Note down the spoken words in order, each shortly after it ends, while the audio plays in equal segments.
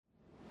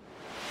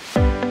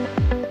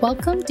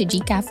Welcome to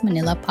GCAF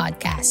Manila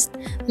Podcast.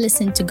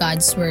 Listen to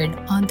God's Word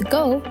on the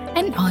go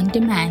and on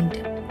demand.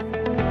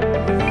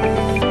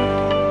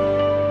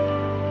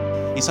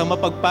 Isang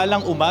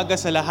mapagpalang umaga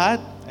sa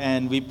lahat,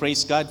 and we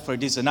praise God for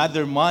this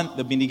another month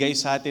na binigay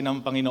sa atin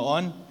ng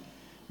Panginoon.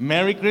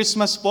 Merry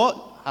Christmas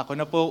po! Ako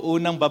na po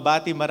unang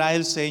babati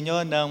marahil sa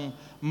inyo ng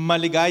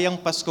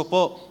maligayang Pasko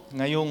po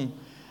ngayong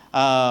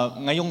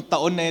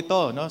taon na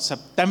ito, no?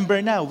 September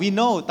na. We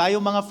know,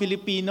 tayo mga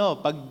Filipino,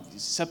 pag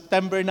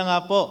September na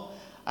nga po,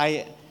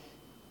 ay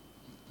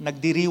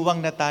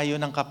nagdiriwang na tayo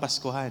ng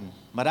Kapaskuhan.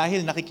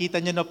 Marahil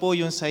nakikita nyo na po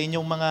yung sa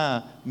inyong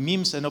mga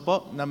memes,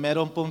 na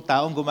meron pong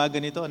taong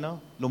gumaganito, no?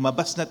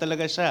 Lumabas na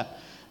talaga siya.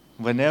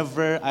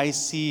 Whenever I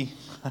see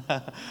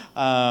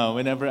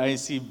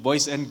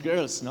boys and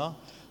girls, no?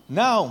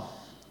 Now,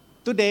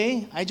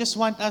 today, I just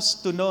want us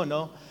to know,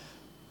 no,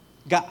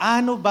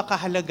 gaano ba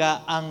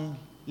kahalaga ang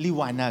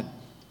liwanag,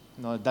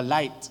 no, the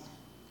light.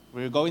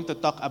 We're going to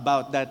talk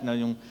about that, no,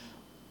 yung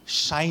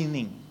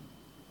shining.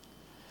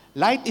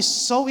 Light is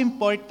so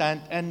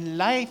important, and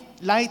light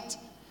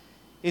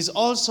is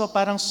also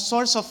parang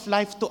source of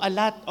life to a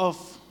lot of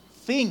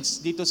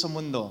things dito sa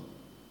mundo.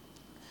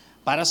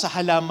 Para sa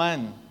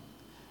halaman,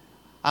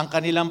 ang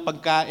kanilang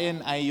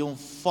pagkain ay yung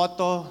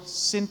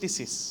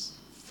photosynthesis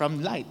from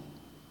light.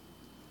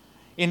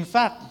 In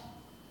fact,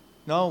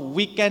 no,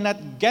 we cannot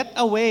get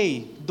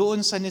away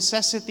doon sa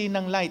necessity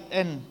ng light.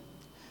 And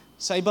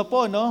sa iba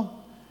po, no,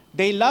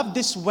 they love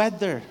this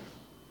weather.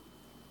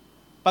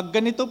 Pag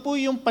ganito po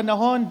yung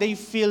panahon, they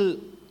feel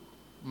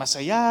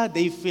masaya,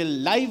 they feel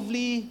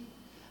lively.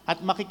 At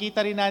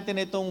makikita rin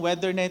natin itong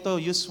weather na ito,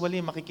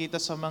 usually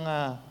makikita sa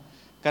mga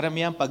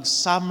karamihan pag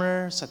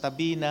summer sa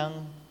tabi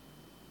ng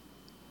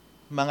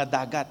mga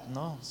dagat,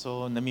 no?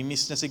 So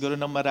namimiss na siguro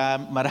ng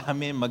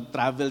marami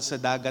mag-travel sa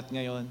dagat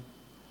ngayon.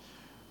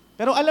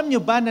 Pero alam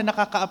nyo ba na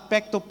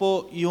nakakaapekto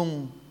po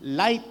yung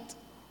light,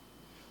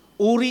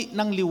 uri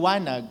ng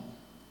liwanag,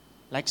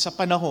 like sa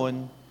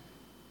panahon,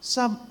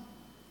 sa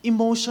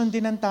emotion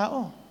din ng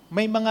tao.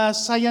 May mga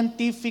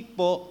scientific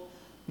po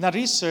na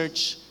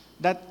research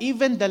that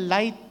even the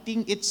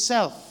lighting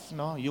itself,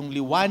 no, yung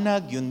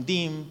liwanag, yung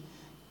dim,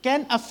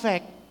 can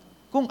affect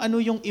kung ano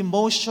yung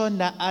emotion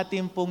na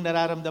ating pong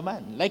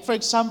nararamdaman. Like for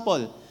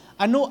example,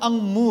 ano ang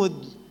mood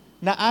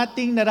na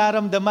ating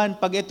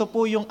nararamdaman pag ito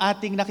po yung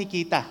ating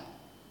nakikita?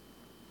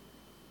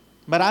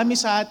 Marami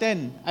sa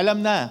atin, alam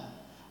na,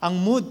 ang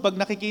mood pag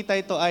nakikita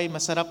ito ay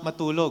masarap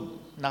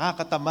matulog,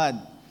 nakakatamad,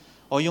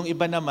 o yung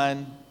iba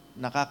naman,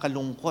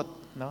 nakakalungkot,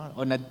 no?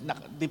 O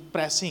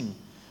depressing.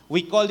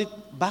 We call it,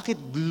 bakit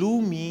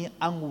gloomy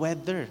ang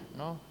weather?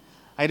 No?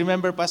 I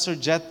remember Pastor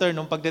Jeter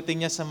nung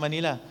pagdating niya sa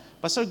Manila.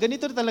 Pastor,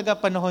 ganito talaga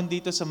panahon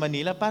dito sa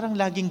Manila, parang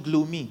laging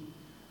gloomy.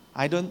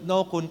 I don't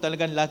know kung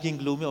talagang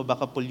laging gloomy o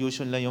baka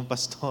pollution lang yung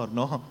pastor,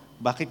 no?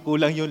 Bakit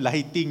kulang yung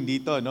lighting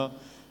dito, no?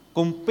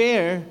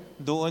 Compare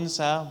doon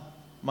sa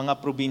mga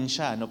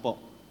probinsya, ano po.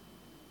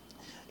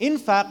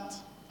 In fact,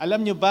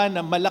 alam nyo ba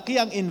na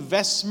malaki ang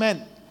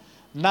investment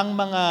ng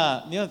mga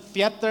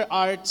theater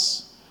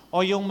arts o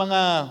yung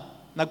mga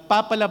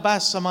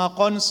nagpapalabas sa mga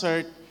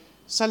concert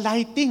sa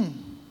lighting.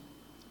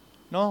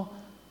 No?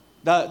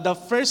 The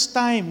first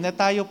time na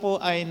tayo po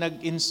ay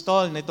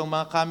nag-install nitong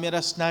mga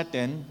cameras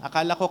natin,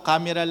 akala ko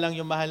camera lang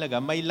yung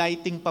mahalaga, may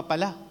lighting pa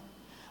pala.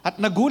 At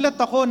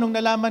nagulat ako nung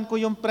nalaman ko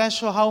yung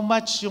presyo, how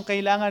much yung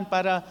kailangan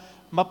para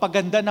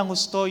mapaganda ng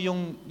husto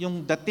yung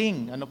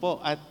dating, ano po,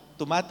 at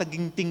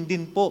tumataginting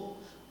din po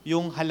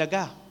yung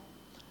halaga.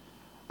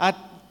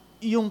 At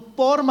yung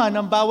forma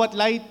ng bawat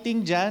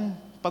lighting dyan,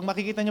 pag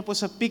makikita nyo po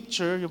sa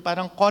picture, yung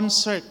parang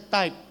concert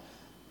type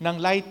ng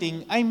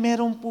lighting, ay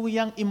meron po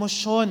yung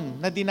emosyon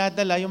na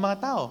dinadala yung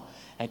mga tao.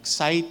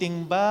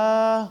 Exciting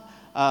ba?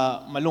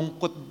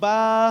 Malungkot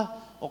ba?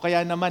 O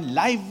kaya naman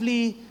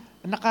lively?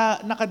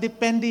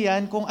 Nakadepende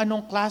yan kung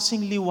anong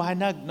klaseng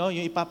liwanag, no,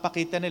 yung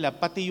ipapakita nila,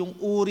 pati yung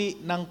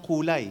uri ng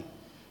kulay.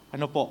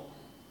 Ano po?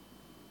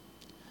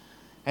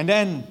 And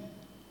then,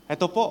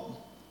 eto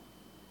po,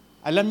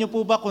 alam niyo po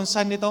ba kung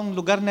saan itong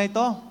lugar na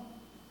ito?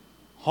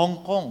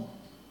 Hong Kong.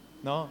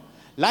 No?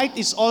 Light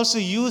is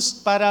also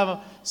used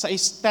para sa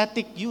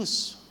aesthetic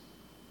use.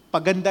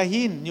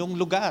 Pagandahin yung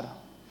lugar.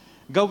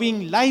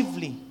 Gawing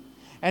lively.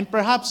 And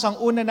perhaps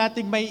ang una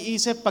nating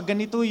maiisip pag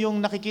ganito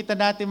yung nakikita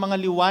natin mga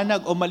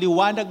liwanag o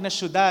maliwanag na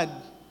syudad,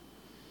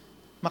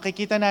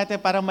 makikita natin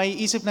para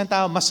maiisip ng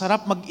tao,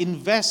 masarap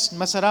mag-invest,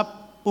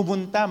 masarap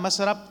pumunta,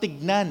 masarap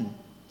tignan.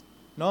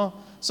 No?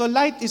 So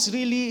light is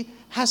really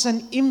has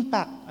an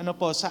impact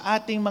sa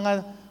ating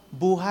mga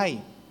buhay.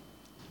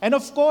 And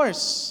of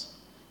course,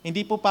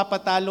 hindi po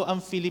papatalo ang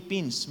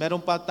Philippines.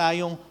 Meron pa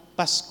tayong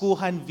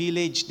Paskuhan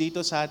Village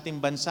dito sa ating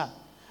bansa.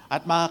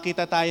 At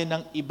makakita tayo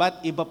ng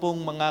iba't iba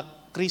pong mga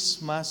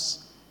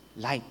Christmas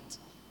light.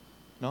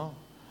 No?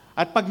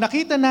 At pag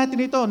nakita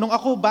natin ito, nung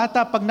ako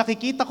bata, pag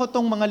nakikita ko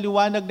tong mga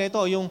liwanag na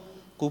ito, yung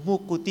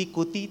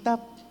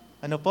kumukuti-kutitap,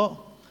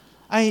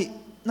 ay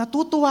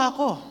natutuwa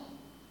ako.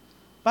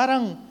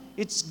 Parang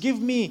it's give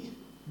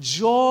me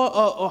joy,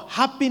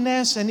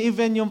 happiness, and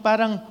even yung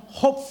parang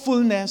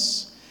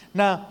hopefulness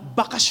na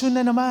bakasyon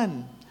na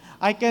naman.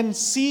 I can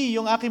see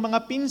yung aking mga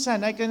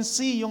pinsan, I can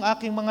see yung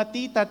aking mga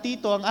tita,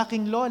 tito, ang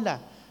aking lola.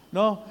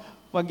 No?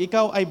 Pag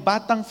ikaw ay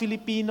batang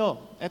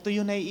Filipino, ito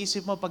yung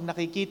naiisip mo pag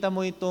nakikita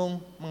mo itong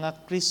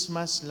mga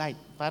Christmas light.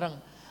 Parang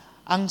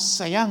ang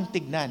sayang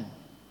tignan.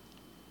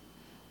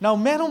 Now,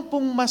 meron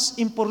pong mas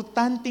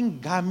importanteng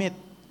gamit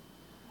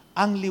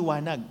ang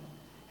liwanag.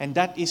 And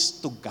that is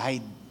to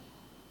guide.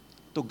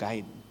 To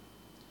guide.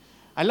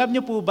 Alam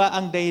niyo po ba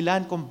ang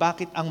dahilan kung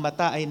bakit ang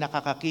mata ay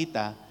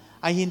nakakakita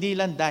ay hindi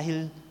lang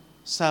dahil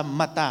sa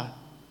mata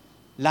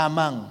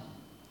lamang,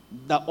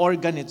 the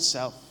organ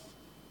itself.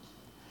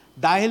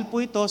 Dahil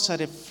po ito sa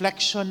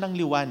reflection ng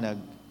liwanag.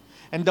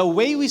 And the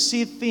way we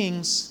see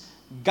things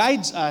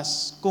guides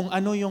us kung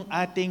ano yung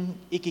ating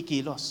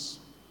ikikilos.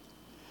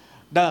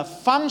 The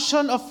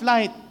function of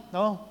light,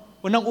 no?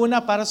 Unang-una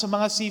para sa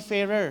mga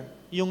seafarer,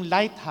 yung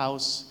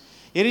lighthouse,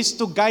 it is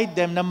to guide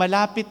them na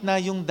malapit na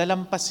yung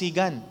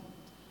dalampasigan.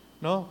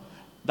 No?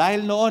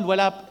 Dahil noon,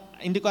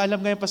 hindi ko alam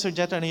ngayon, Pastor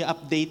Jetro, ano yung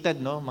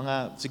updated, no?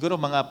 Siguro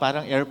mga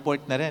parang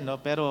airport na rin, no?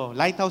 Pero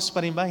lighthouse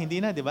pa rin ba?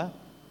 Hindi na, di ba?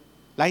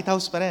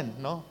 Lighthouse pa rin,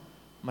 no?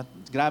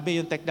 Grabe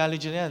yung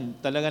technology na yan.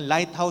 Talagang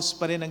lighthouse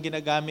pa rin ang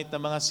ginagamit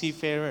ng mga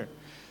seafarer.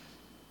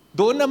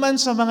 Doon naman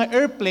sa mga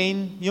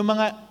airplane, yung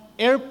mga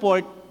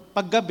airport,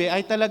 paggabi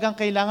ay talagang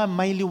kailangan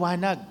may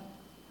liwanag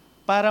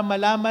para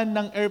malaman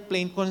ng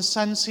airplane kung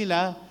saan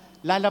sila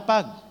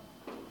lalapag.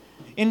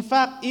 In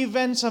fact,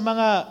 even sa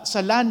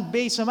land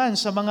base naman,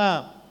 sa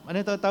mga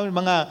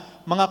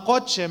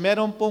kotse,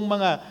 meron pong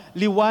mga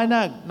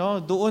liwanag,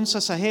 no, doon sa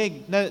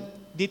sahig na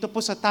dito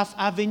po sa Taft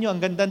Avenue, ang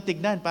gandang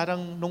tignan,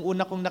 parang nung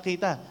una kong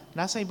nakita,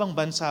 nasa ibang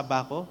bansa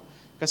ba ako?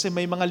 Kasi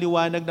may mga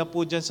liwanag na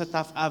po dyan sa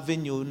Taft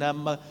Avenue na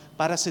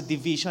para sa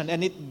division,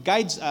 and it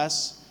guides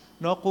us,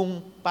 no,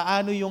 kung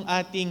paano yung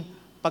ating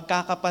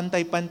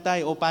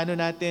pagkakapantay-pantay o paano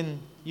natin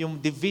yung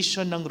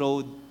division ng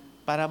road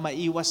para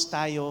maiwas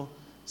tayo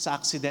sa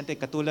aksidente.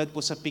 Katulad po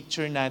sa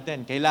picture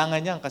natin.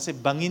 Kailangan yan kasi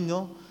bangin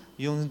nyo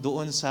yung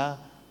doon sa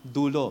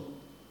dulo.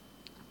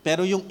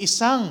 Pero yung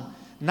isang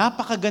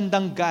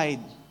napakagandang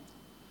guide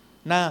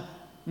na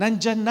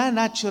nandyan na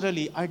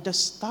naturally are the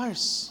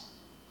stars.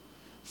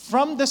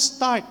 From the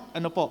start,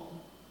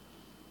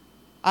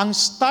 ang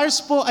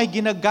stars po ay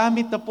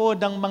ginagamit na po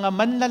ng mga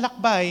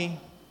manlalakbay,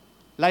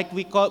 like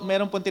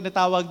meron pong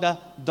tinatawag na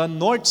the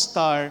North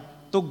Star,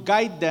 to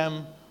guide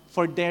them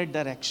for their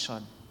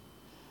direction.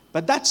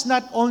 But that's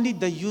not only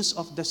the use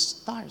of the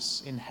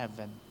stars in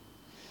heaven.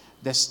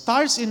 The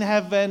stars in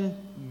heaven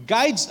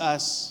guides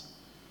us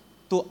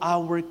to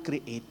our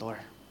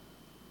Creator.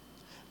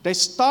 The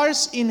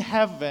stars in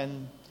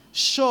heaven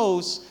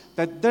shows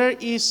that there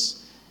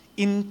is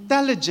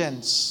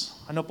intelligence,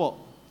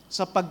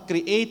 sa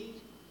pag-create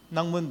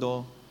ng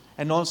mundo,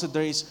 and also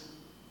there is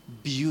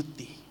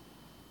beauty.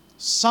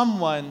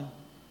 Someone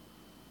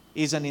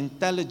is an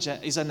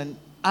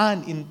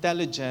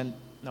unintelligent,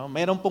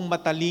 mayroon pong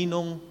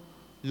matalinong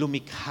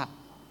lumikha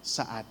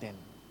sa atin.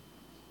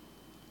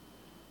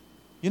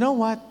 You know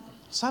what?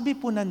 Sabi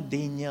po ng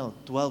Daniel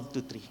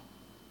 12:3,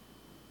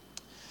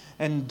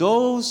 and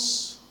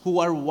those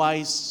who are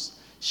wise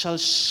shall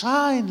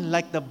shine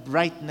like the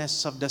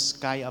brightness of the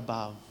sky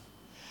above,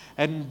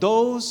 and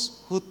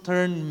those who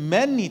turn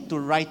many to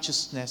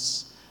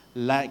righteousness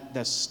like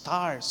the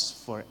stars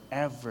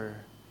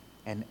forever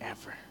and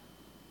ever.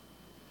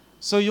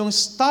 So yung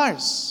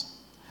stars,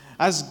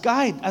 as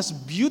guide, as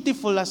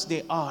beautiful as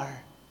they are,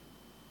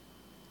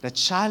 the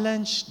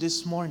challenge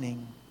this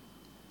morning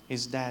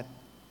is that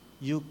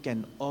you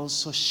can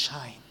also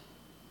shine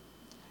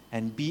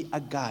and be a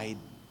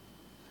guide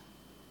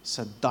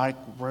sa dark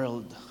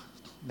world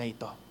na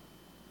ito.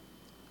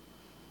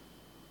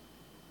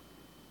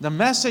 The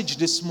message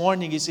this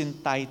morning is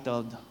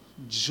entitled,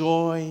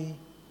 Joy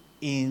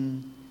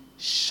in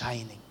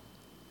Shining.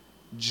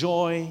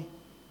 Joy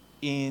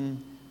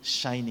in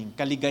Shining.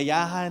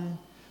 Kaligayahan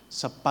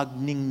sa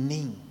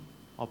pagningning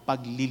o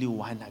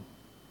pagliliwanag.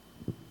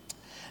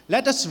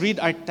 Let us read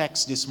our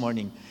text this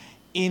morning.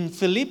 In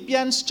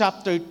Philippians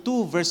chapter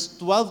 2, verse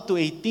 12 to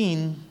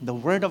 18, the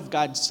Word of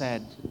God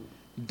said,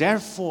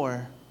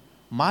 Therefore,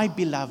 my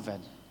beloved,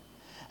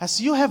 as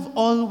you have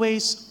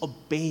always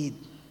obeyed,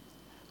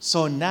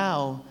 so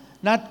now,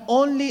 not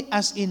only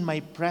as in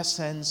my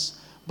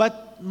presence,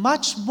 but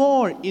much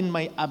more in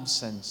my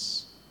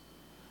absence,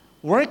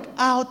 work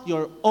out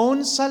your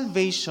own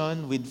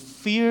salvation with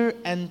fear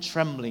and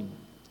trembling,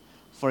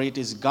 for it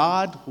is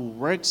God who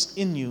works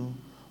in you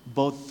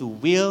both to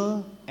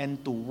will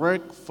and to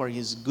work for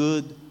His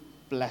good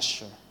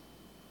pleasure.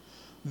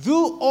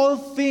 Do all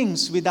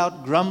things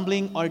without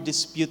grumbling or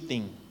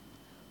disputing,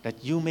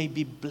 that you may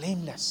be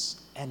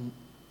blameless and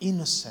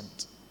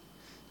innocent,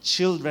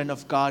 children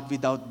of God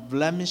without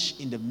blemish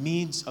in the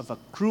midst of a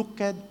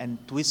crooked and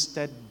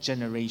twisted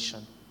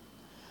generation,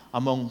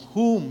 among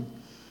whom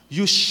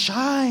you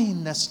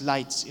shine as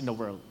lights in the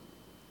world,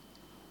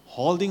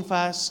 holding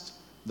fast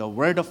the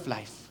word of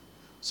life,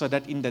 so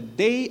that in the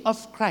day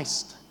of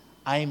Christ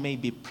I may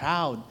be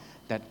proud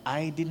that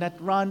I did not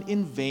run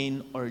in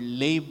vain or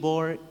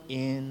labor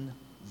in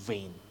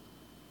vain.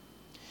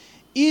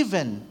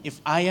 Even if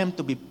I am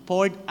to be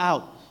poured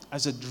out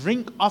as a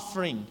drink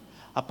offering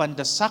upon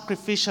the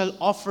sacrificial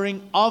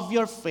offering of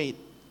your faith,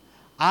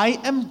 I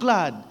am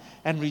glad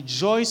and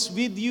rejoice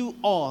with you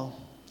all.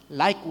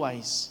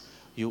 Likewise,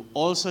 you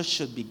also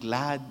should be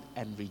glad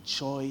and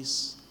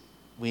rejoice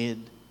with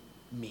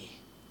me.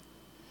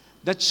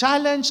 The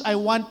challenge I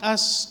want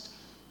us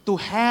to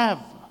have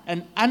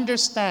and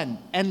understand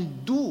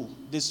and do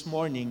this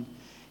morning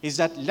is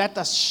that let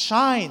us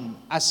shine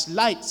as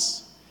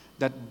lights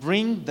that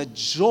bring the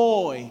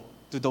joy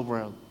to the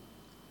world.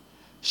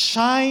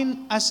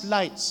 Shine as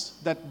lights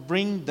that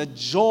bring the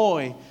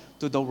joy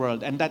to the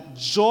world. And that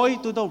joy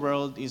to the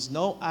world is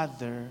no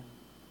other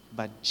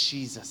but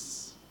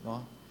Jesus.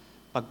 No?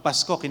 Pag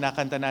Pasko,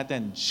 kinakanta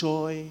natin,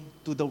 joy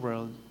to the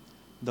world,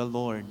 the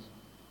Lord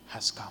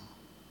has come.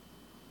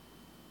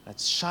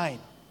 Let's shine.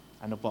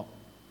 Ano po?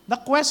 The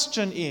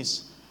question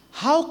is,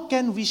 how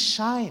can we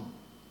shine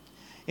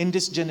in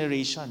this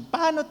generation?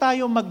 Paano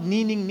tayo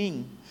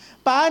magniningning?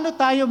 Paano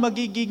tayo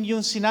magiging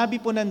yung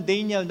sinabi po ng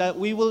Daniel that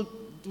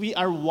we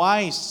are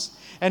wise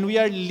and we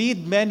are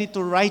lead many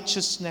to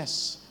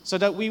righteousness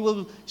so that we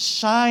will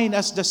shine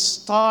as the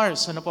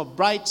stars, ano po,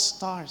 bright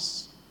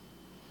stars.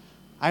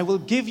 I will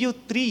give you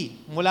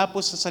 3 mula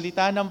po sa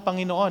salita ng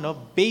Panginoon, no,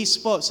 base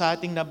po sa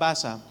ating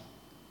nabasa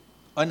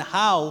on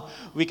how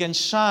we can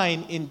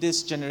shine in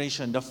this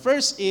generation. The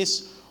first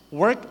is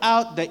work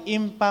out the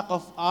impact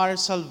of our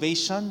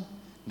salvation.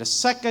 The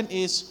second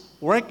is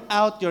work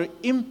out your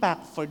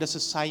impact for the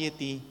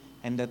society.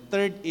 And the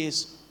third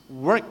is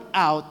work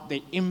out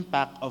the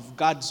impact of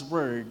God's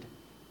Word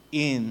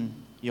in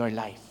your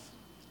life.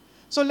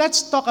 So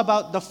let's talk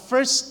about the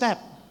first step,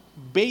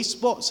 base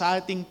po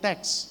sa ating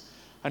text,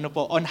 ano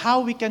po, on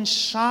how we can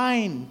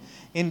shine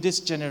in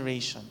this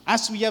generation.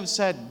 As we have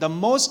said, the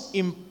most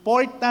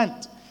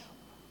important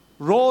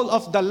role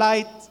of the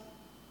light,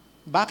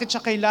 bakit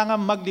siya kailangan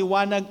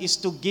magliwanag, is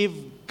to give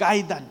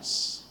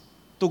guidance,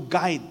 to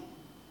guide,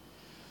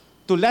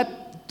 to let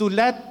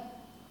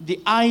the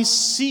eyes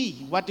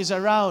see what is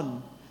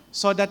around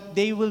so that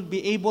they will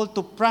be able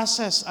to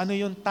process ano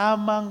yung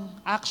tamang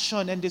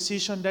action and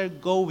decision they're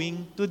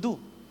going to do.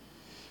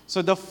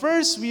 So the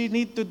first we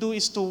need to do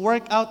is to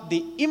work out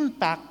the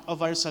impact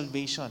of our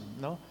salvation.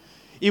 No?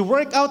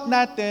 I-work out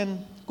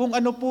natin kung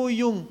ano po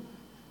yung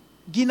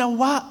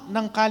ginawa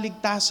ng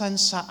kaligtasan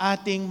sa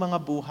ating mga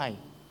buhay.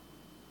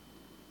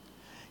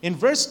 In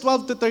verse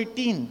 12 to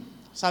 13,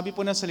 sabi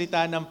po ng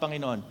salita ng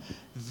Panginoon,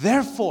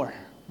 "Therefore,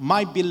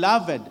 my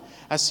beloved,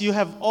 as you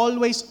have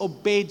always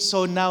obeyed,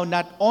 so now,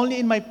 not only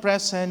in my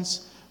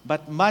presence,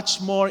 but much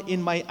more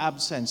in my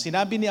absence."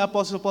 Sinabi ni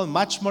Apostle Paul,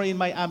 much more in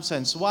my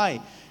absence. Why?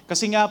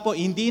 Kasi nga po,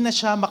 hindi na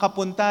siya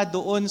makapunta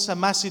doon sa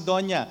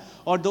Macedonia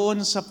or doon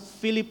sa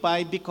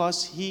Philippi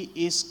because he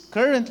is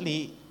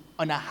currently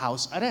on a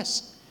house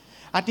arrest.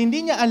 At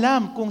hindi niya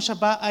alam kung siya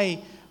ba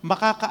ay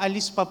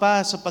makakaalis pa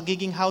ba sa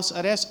pagiging house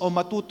arrest o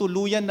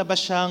matutuluyan na ba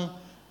siyang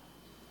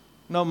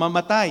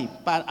mamatay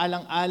para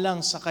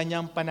alang-alang sa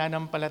kanyang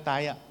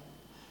pananampalataya.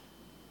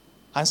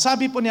 Ang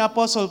sabi po ni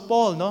Apostle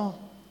Paul,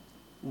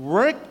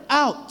 work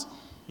out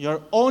your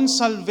own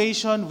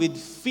salvation with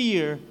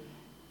fear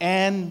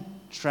and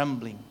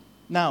trembling.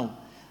 Now,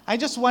 I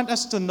just want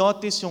us to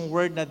notice yung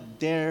word na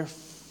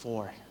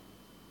therefore.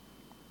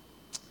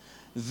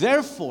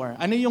 Therefore,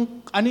 ano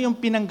yung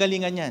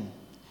pinanggalingan niyan?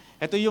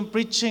 Ito yung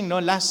preaching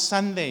last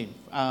Sunday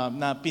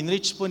na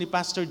pinreach po ni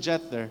Pastor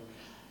Jether.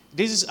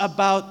 This is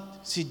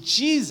about si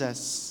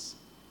Jesus,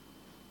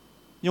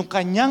 yung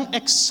kanyang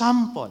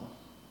example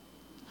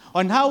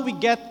on how we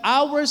get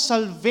our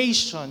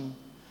salvation.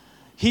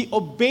 He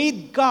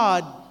obeyed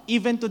God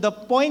even to the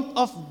point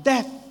of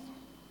death.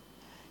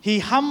 He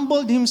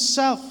humbled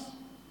himself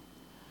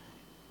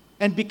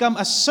and become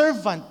a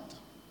servant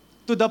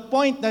to the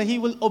point that he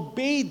will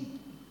obey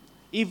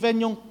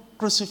even yung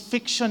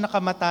crucifixion na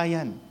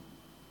kamatayan.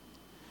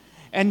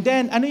 And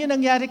then, ano yung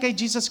nangyari kay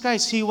Jesus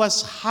Christ? He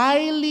was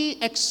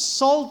highly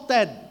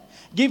exalted,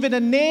 given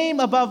a name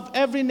above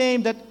every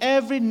name, that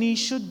every knee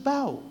should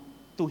bow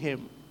to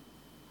Him.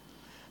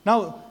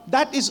 Now,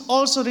 that is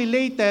also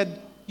related,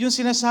 yung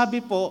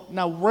sinasabi po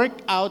na work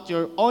out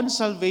your own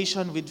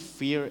salvation with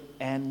fear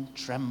and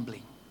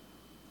trembling.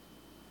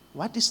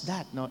 What is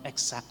that,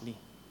 exactly?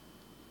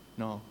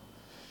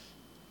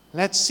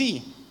 Let's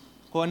see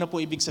kung ano po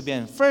ibig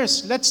sabihin.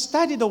 First, let's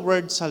study the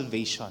word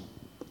salvation.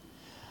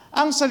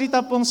 Ang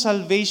salita pong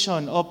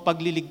salvation o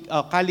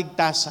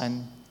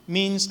kaligtasan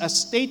means a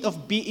state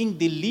of being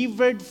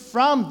delivered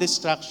from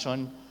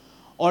destruction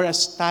or a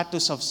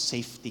status of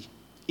safety.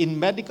 In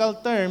medical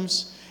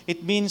terms, it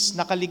means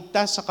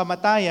nakaligtas sa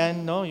kamatayan,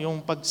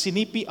 yung pag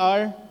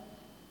CPR,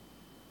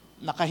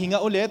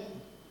 nakahinga ulit,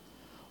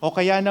 o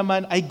kaya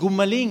naman ay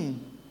gumaling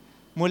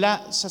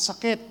mula sa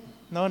sakit,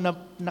 na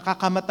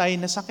nakakamatay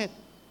na sakit.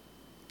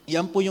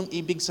 Yan po yung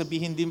ibig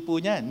sabihin din po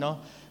niyan,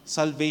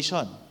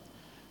 salvation.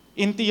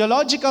 In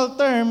theological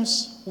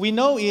terms, we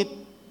know it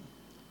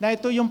na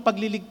ito yung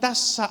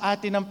pagliligtas sa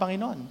atin ng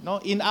Panginoon.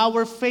 In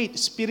our faith,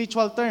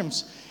 spiritual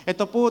terms,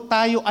 ito po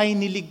tayo ay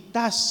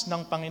niligtas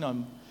ng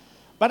Panginoon.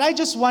 But I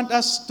just want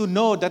us to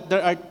know that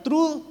there are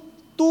two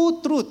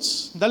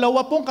truths,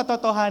 dalawa pong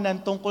katotohanan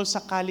tungkol sa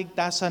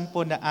kaligtasan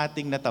po na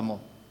ating natamo.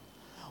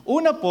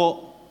 Una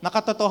po, na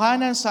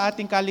katotohanan sa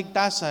ating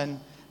kaligtasan,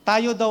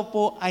 tayo daw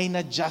po ay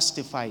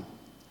na-justified.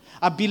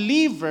 A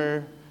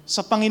believer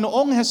sa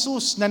Panginoong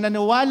Jesus na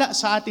naniwala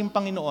sa ating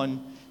Panginoon,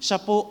 siya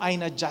po ay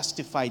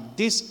na-justified.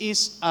 This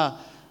is a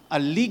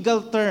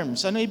legal term.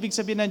 Ano ibig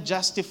sabihin ng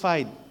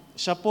justified?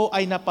 Siya po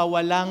ay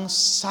napawalang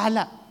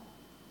sala.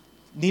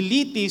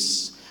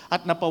 Nilitis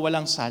at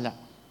napawalang sala.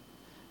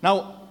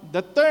 Now,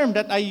 the term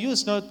that I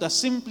use, the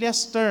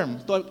simplest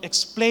term to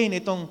explain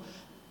itong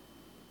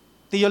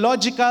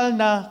theological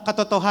na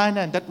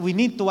katotohanan that we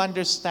need to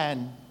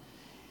understand,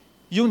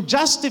 yung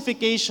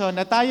justification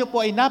na tayo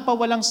po ay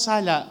napawalang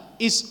sala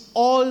is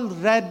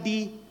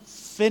already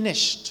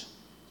finished.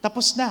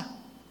 Tapos na.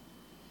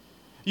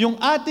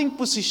 Yung ating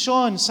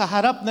posisyon sa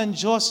harap ng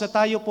Diyos na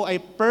tayo po ay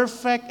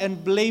perfect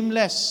and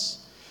blameless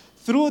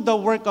through the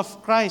work of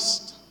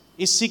Christ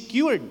is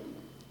secured.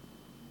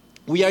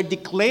 We are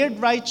declared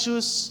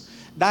righteous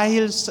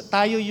dahil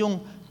tayo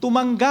yung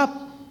tumanggap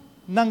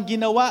ng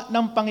ginawa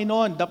ng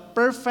Panginoon, the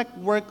perfect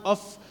work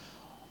of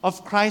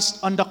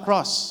Christ on the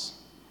cross.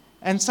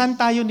 And saan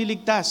tayo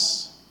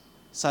niligtas?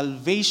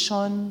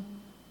 Salvation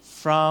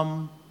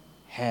from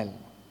hell.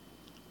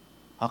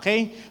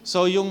 Okay?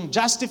 So yung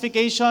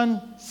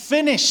justification,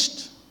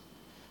 finished.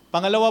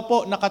 Pangalawa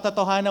po, na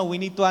katotohanan we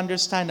need to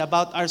understand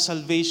about our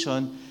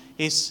salvation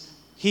is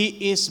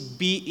He is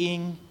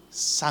being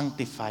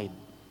sanctified.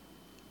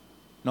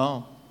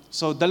 No?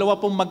 So dalawa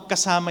pong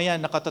magkasama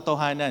yan na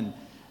katotohanan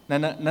na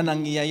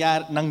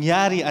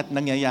nangyari at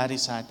nangyayari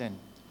sa atin.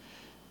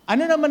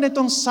 Ano naman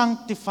itong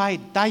sanctified?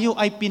 Tayo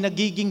ay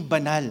pinagiging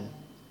banal.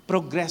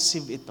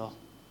 Progressive ito.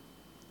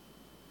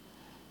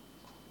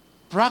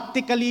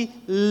 Practically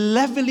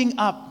leveling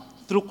up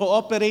through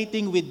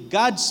cooperating with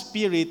God's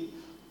Spirit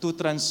to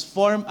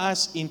transform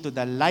us into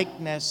the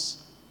likeness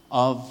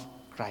of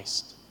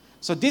Christ.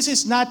 So this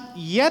is not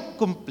yet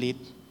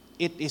complete.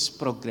 It is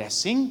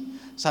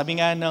progressing. Sabi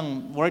nga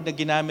ng word na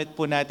ginamit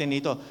po natin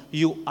ito,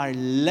 you are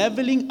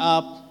leveling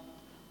up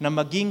na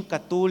maging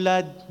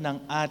katulad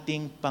ng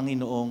ating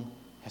Panginoong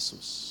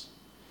Jesus.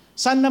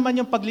 Saan naman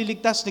yung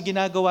pagliligtas na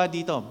ginagawa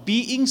dito?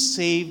 Being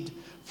saved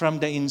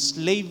from the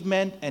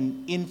enslavement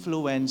and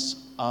influence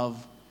of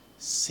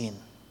sin.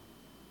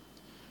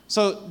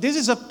 So, this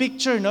is a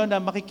picture na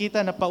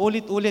makikita na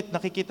paulit-ulit,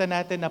 nakikita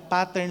natin na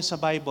pattern sa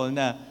Bible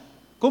na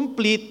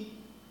complete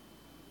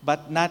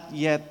but not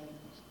yet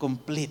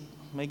complete.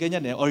 May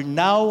ganyan or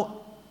now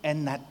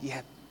and not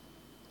yet.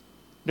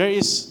 There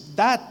is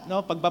that,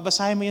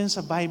 pagbabasahin mo yun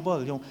sa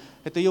Bible,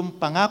 ito yung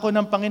pangako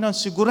ng Panginoon,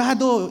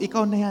 sigurado,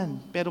 ikaw na yan,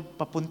 pero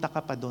papunta ka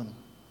pa doon.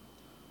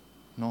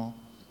 No?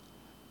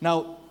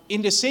 Now,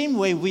 in the same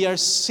way, we are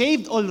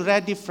saved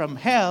already from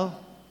hell.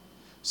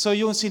 So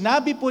yung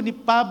sinabi po ni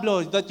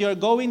Pablo that you're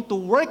going to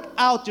work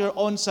out your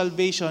own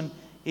salvation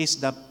is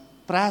the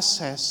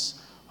process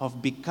of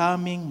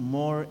becoming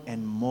more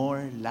and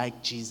more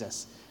like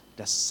Jesus.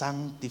 The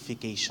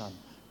sanctification,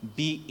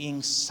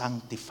 being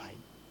sanctified.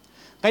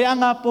 Kaya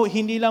nga po,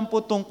 hindi lang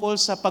po tungkol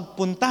sa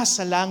pagpunta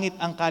sa langit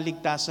ang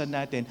kaligtasan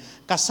natin.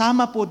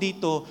 Kasama po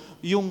dito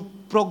yung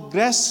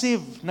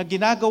progressive na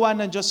ginagawa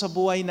ng Diyos sa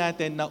buhay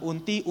natin na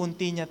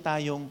unti-unti niya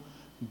tayong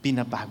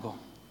binabago.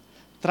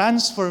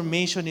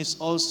 Transformation is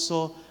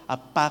also a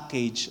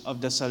package of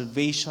the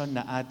salvation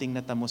na ating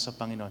natamo sa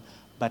Panginoon.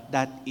 But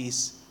that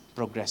is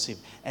progressive.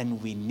 And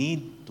we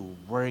need to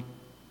work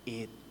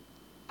it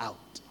out.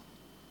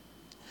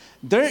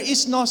 There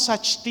is no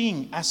such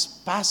thing as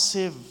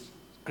passive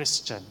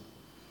Christian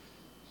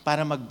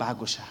para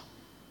magbago siya.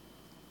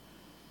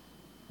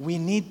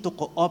 We need to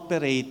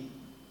cooperate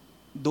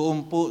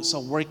doon po sa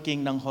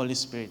working ng Holy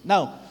Spirit.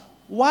 Now,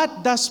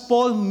 what does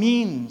Paul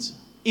mean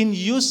in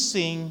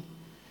using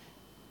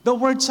the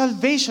word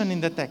salvation in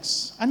the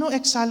text? Ano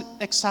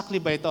exactly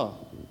ba ito?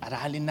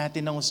 Aralin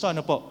natin ng gusto.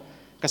 Ano po?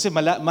 Kasi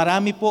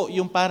marami po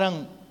yung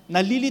parang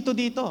nalilito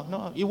dito.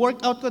 No?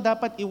 I-workout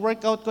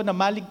ko na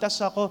maligtas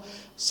ako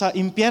sa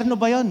impyerno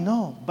ba yun?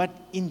 No. But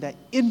in the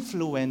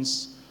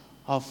influence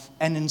of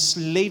an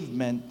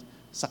enslavement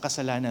sa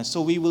kasalanan. So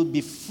we will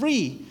be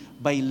free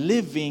by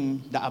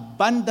living the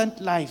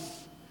abundant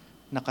life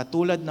na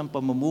katulad ng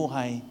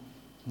pamumuhay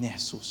ni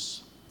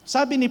Jesus.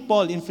 Sabi ni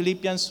Paul in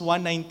Philippians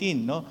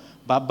 1:19,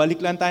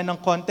 babalik lang tayo ng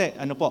konti.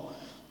 Ano po?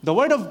 The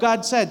Word of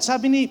God said,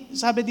 sabi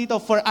dito,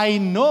 for I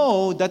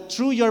know that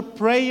through your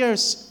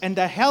prayers and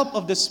the help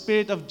of the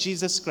Spirit of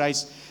Jesus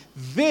Christ,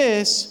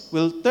 this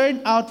will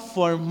turn out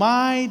for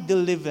my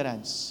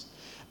deliverance.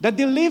 The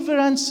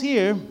deliverance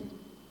here,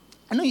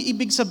 ano yung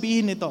ibig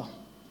sabihin nito?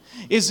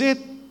 Is it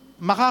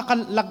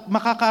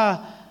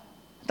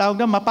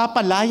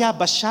mapapalaya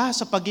ba siya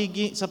sa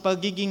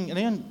pagiging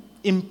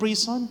in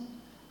prison?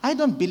 I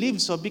don't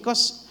believe so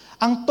because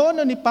ang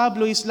tono ni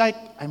Pablo is like,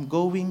 I'm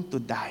going to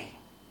die.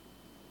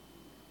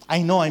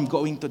 I know I'm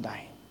going to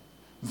die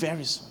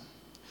very soon.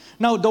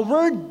 Now, the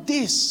word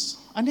this,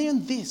 ano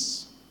yung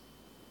this?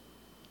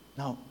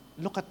 Now,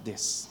 look at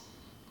this.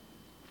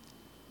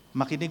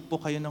 Makinig po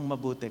kayo ng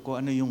mabuti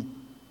kung ano yung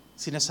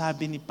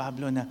sinasabi ni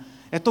Pablo na,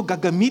 eto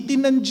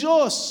gagamitin ng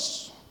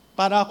Diyos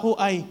para ako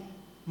ay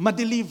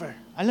ma-deliver.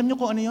 Alam niyo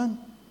kung ano yon?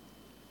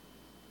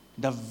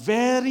 The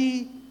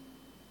very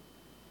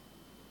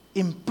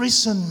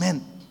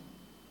imprisonment,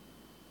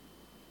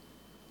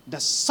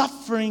 the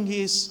suffering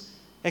he is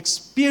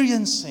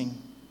experiencing,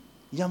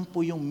 yan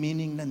po yung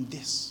meaning ng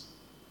this.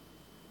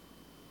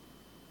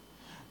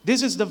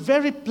 This is the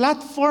very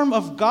platform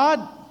of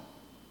God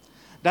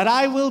that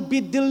I will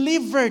be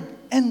delivered.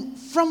 And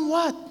from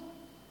what?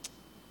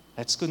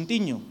 Let's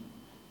continue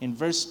in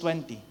verse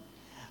 20.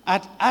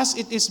 As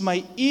it is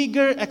my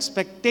eager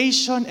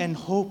expectation and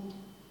hope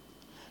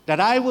that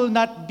I will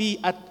not be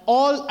at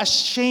all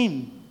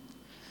ashamed,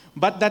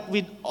 but that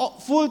with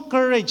full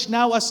courage,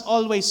 now as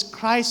always,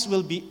 Christ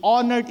will be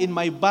honored in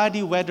my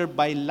body, whether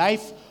by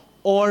life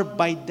or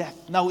by death.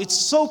 Now, it's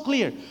so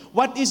clear.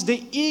 What is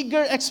the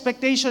eager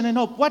expectation and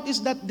hope? What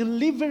is that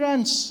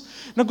deliverance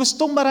na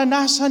gustong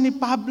maranasan ni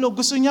Pablo?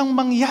 Gusto niyang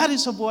mangyari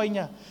sa buhay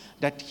niya.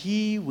 That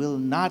he will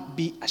not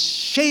be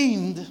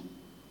ashamed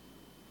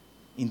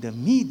in the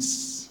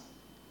midst,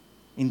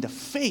 in the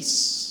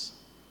face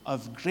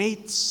of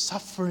great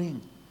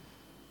suffering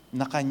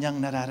na kanyang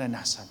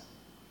nararanasan.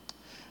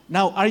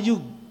 Now, are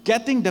you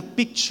getting the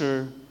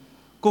picture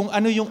kung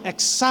ano yung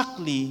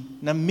exactly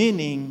na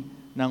meaning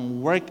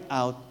ng work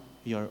out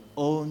your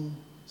own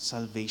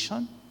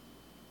salvation?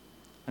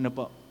 Ano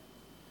po?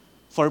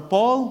 For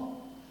Paul,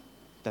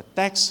 the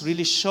text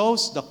really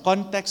shows, the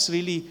context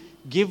really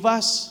give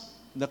us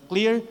the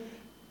clear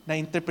na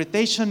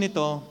interpretation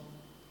nito.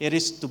 It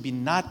is to be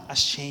not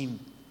ashamed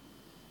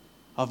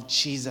of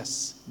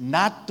Jesus,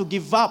 not to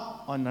give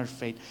up on our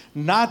faith,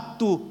 not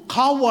to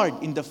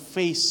coward in the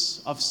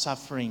face of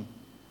suffering,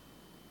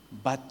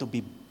 but to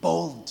be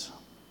bold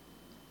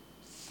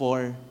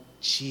for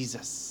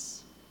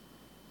Jesus.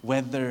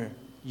 Whether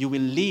you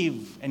will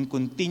live and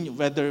continue,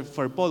 whether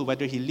for Paul,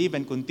 whether he live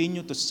and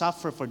continue to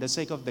suffer for the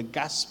sake of the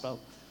gospel,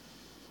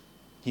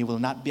 he will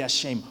not be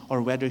ashamed,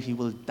 or whether he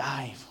will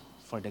die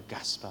for the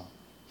gospel,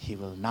 he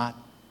will not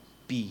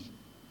be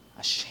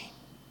ashamed.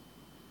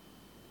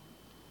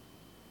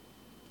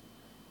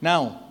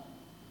 Now,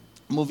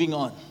 moving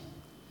on.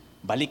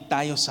 Balik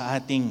tayo sa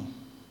ating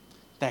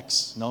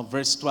text, no?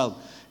 Verse 12.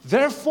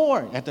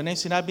 Therefore, ito na yung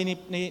sinabi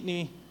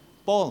ni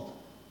Paul,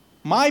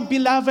 my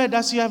beloved,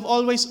 as you have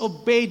always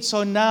obeyed,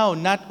 so now,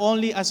 not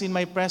only as in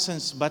my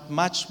presence, but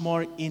much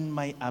more in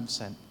my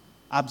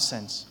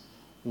absence.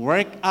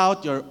 Work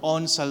out your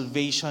own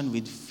salvation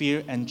with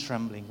fear and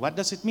trembling. What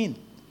does it mean?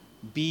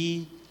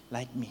 Be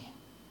like me.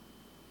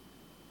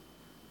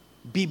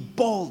 Be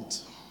bold.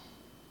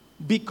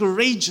 Be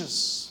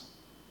courageous.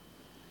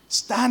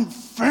 Stand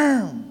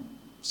firm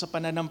sa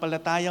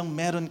pananampalatayang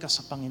meron ka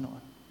sa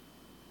Panginoon.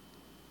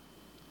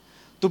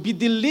 To be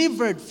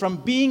delivered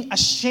from being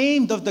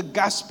ashamed of the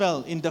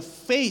gospel in the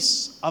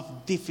face of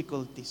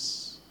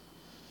difficulties.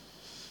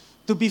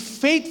 To be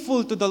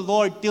faithful to the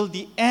Lord till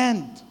the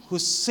end, who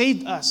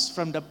saved us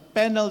from the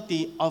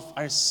penalty of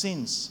our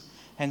sins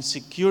and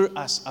secure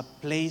us a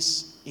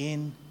place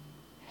in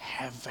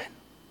heaven.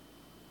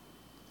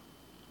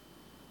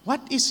 What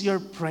is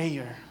your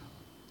prayers?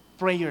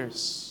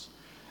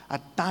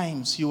 At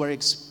times you are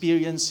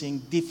experiencing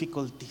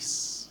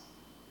difficulties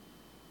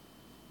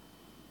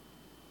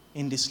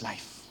in this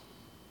life.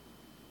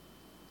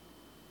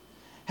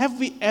 Have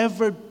we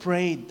ever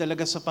prayed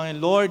talaga sa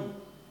Panginoon, Lord,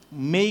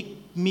 make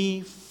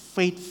me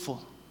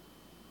faithful?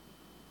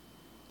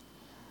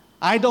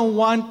 I don't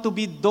want to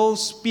be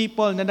those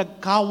people na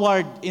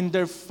nagcoward in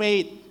their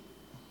faith.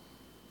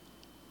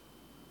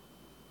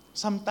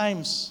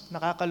 Sometimes,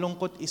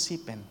 nakakalungkot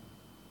isipin.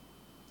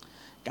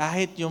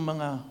 Kahit yung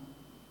mga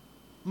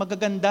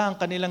magaganda ang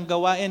kanilang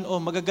gawain o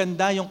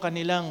magaganda yung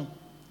kanilang,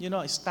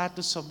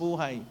 status sa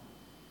buhay,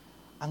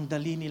 ang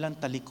dali nilang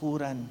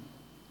talikuran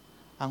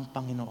ang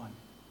Panginoon.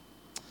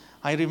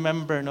 I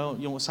remember,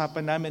 yung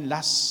usapan namin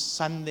last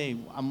Sunday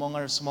among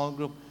our small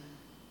group,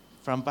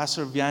 from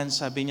Pastor Vian,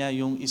 sabi niya,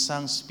 yung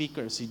isang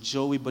speaker, si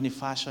Joey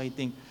Bonifacio, I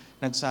think,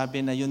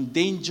 nagsabi na yung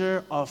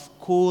danger of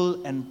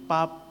cool and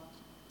pop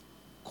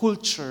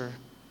culture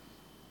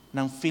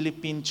ng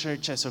Philippine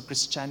churches or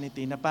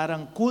Christianity, na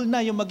parang cool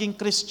na yung maging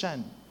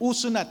Christian,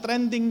 uso na,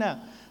 trending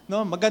na,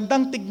 no?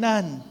 Magandang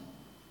tignan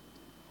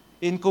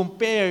in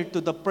compare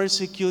to the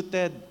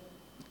persecuted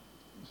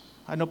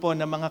na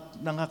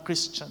mga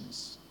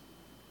Christians.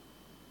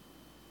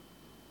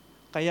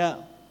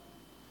 Kaya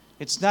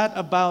it's not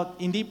about,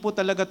 hindi po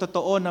talaga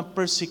totoo na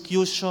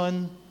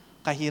persecution,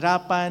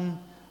 kahirapan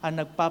ang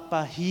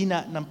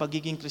nagpapahina ng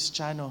pagiging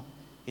Kristiyano.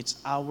 It's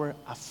our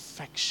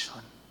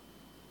affection.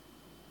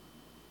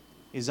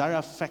 Is our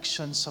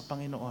affection sa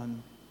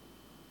Panginoon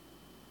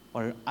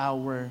or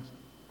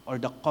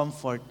the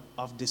comfort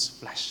of this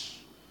flesh?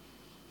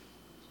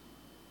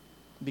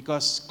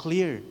 Because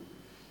clear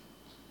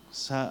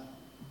sa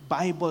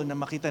Bible na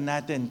makita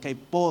natin kay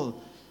Paul,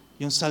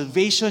 yung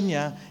salvation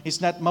niya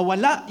is not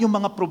mawala yung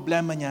mga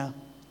problema niya,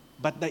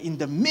 but that in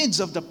the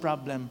midst of the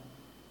problem,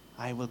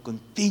 I will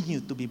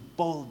continue to be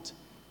bold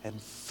and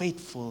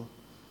faithful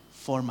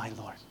for my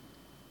Lord.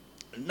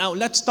 Now,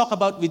 let's talk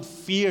about with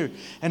fear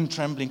and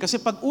trembling. Kasi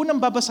pag unang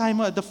babasahin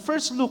mo, the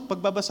first look, pag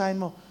babasahin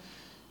mo,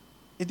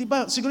 di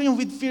ba, siguro yung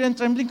with fear and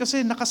trembling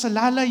kasi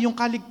nakasalalay yung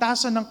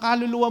kaligtasan ng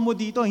kaluluwa mo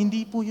dito.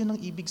 Hindi po yun ang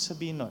ibig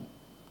sabihin nun.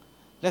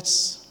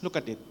 Let's look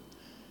at it.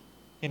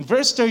 In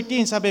verse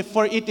 13, sabi,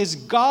 "For it is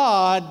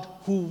God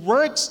who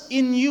works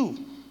in you,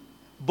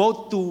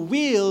 both to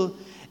will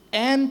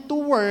and to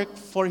work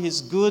for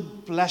His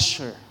good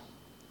pleasure."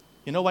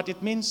 You know what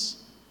it means?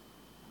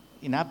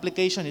 In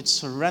application, it's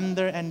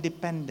surrender and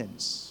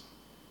dependence.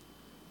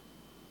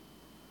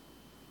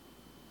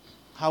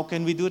 How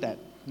can we do that?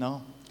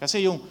 No?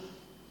 Kasi yung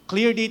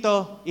clear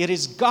dito, it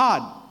is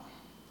God.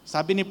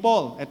 Sabi ni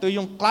Paul, ito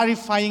yung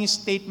clarifying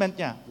statement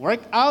niya.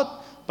 Work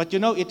out, but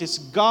you know, it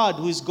is God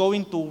who is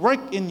going to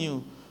work in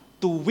you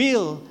to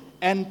will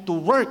and to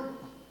work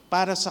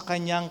para sa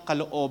kanyang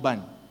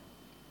kalooban.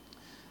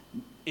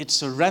 It's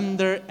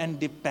surrender and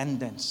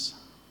dependence.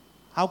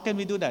 How can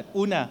we do that?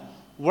 Una,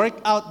 work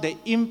out the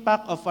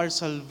impact of our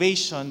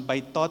salvation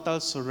by total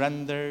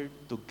surrender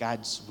to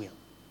God's will.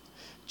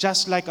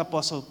 Just like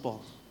Apostle Paul.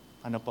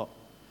 Ano po?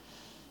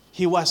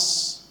 He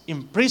was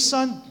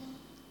imprisoned.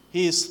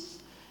 He is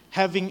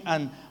having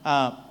an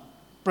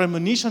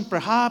premonition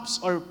perhaps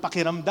or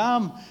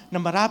pakiramdam na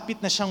marapit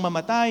na siyang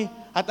mamatay.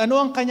 At ano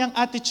ang kanyang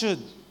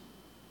attitude?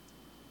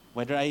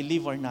 Whether I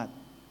live or not,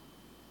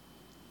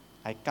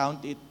 I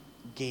count it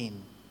gain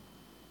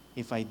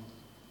if I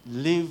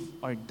live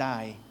or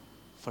die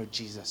for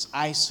Jesus.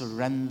 I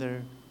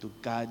surrender to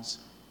God's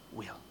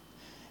will.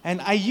 And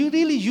I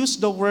really use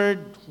the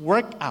word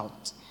work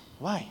out.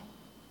 Why?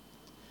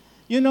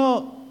 You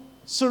know,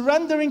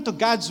 surrendering to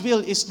God's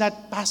will is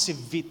not passive.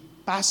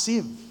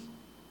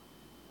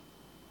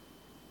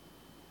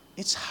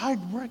 It's hard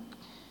work.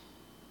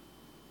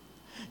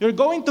 You're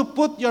going to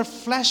put your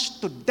flesh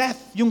to death.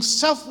 Yung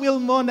self-will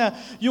mo na,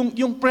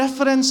 yung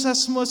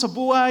preferences mo sa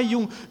buhay,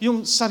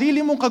 yung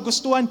sarili mong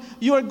kagustuhan,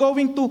 you are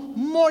going to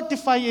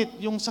mortify it.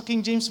 Yung sa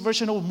King James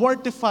Version,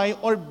 mortify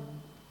or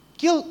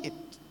kill it.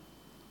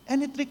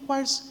 And it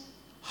requires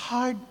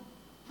hard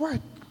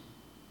work.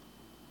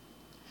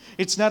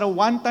 It's not a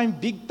one-time,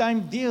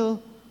 big-time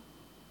deal.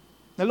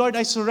 The Lord,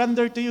 I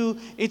surrender to you.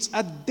 It's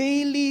a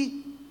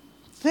daily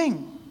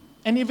thing.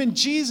 And even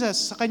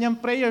Jesus, sa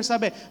kanyang prayer,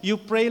 sabi, you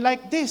pray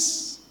like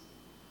this.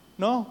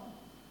 No?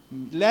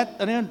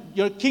 Let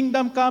your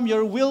kingdom come,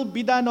 your will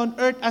be done on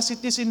earth as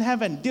it is in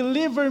heaven.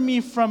 Deliver me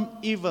from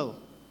evil.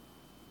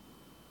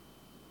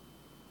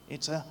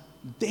 It's a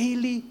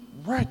daily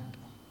work.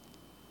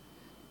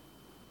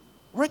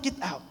 Work it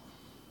out.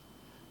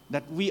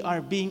 That we are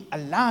being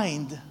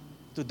aligned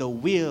to the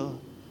will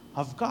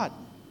of God.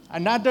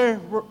 Another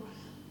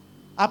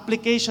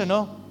application,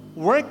 no?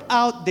 Work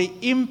out the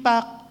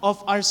impact of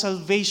our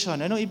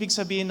salvation. Ano ibig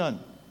sabihin nun?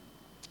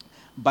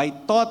 By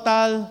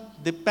total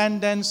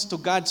dependence to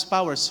God's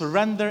power.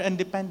 Surrender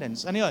and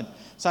dependence. Ano yun?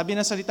 Sabi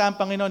ng salita ng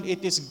Panginoon, it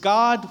is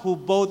God who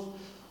both,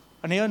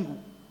 ano yun?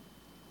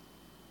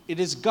 It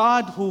is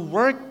God who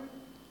work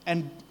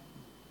and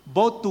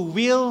both to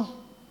will,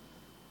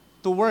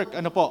 to work.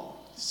 Ano po?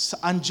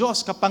 Ang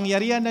Diyos,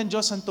 kapangyarihan ng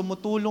Diyos ang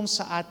tumutulong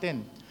sa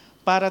atin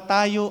para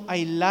tayo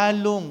ay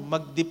lalong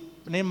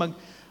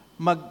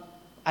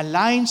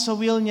mag-align sa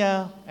will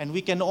niya, and we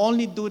can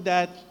only do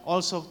that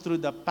also through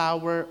the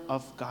power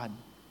of God.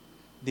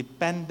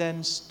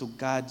 Dependence to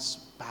God's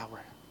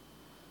power.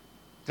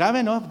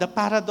 Grabe, no? The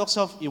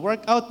paradox of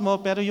i-work out mo,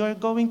 pero you're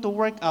going to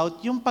work out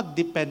yung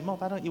pag-depend mo.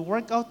 Parang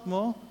i-work out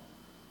mo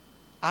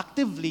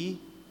actively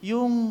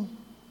yung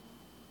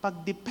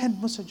pag-depend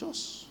mo sa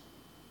Diyos.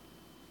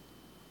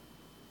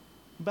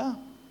 Diba?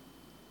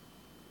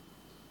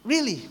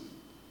 Really.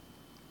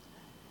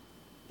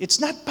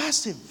 It's not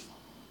passive.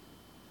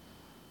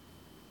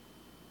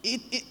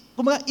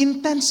 Kumaga,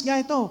 intense nga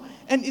ito.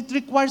 And it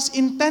requires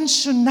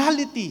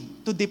intentionality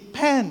to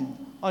depend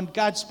on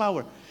God's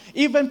power.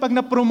 Even pag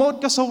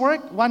na-promote ka sa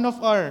work, one of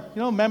our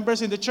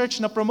members in the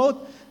church na-promote,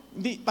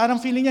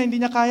 parang feeling niya,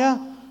 hindi niya kaya.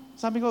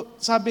 Sabi,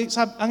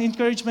 ang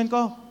encouragement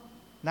ko,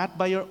 not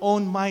by your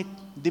own might,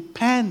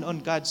 depend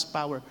on God's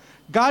power.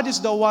 God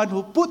is the one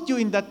who put you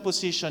in that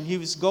position. He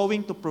is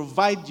going to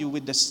provide you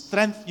with the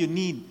strength you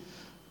need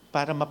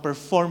para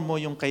ma-perform mo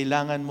yung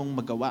kailangan mong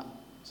magawa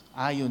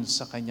ayon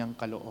sa kanyang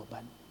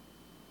kalooban.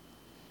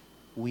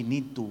 We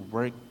need to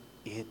work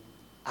it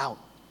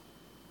out.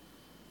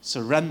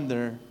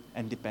 Surrender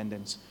and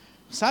dependence.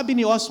 Sabi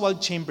ni Oswald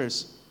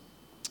Chambers,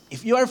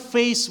 if you are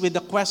faced with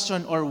the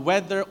question or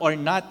whether or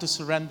not to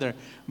surrender,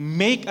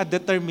 make a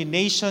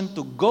determination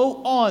to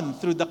go on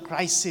through the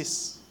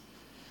crisis.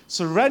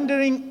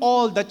 Surrendering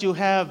all that you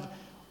have,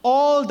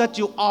 all that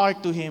you are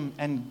to Him,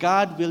 and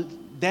God will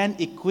then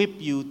equip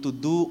you to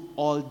do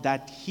all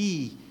that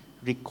He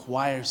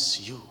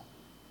requires you.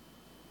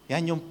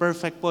 Yan yung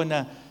perfect po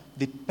na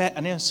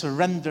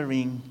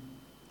surrendering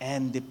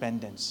and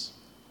dependence.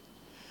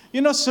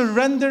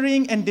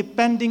 Surrendering and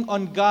depending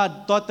on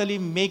God totally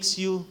makes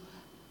you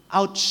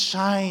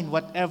outshine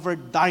whatever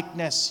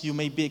darkness you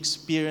may be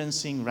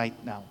experiencing right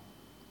now.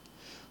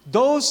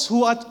 Those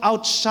who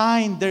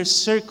outshine their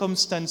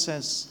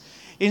circumstances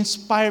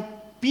inspire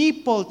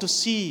people to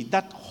see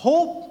that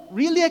hope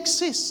really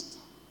exists.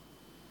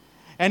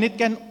 And it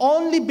can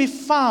only be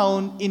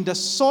found in the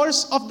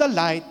source of the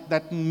light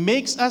that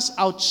makes us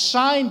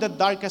outshine the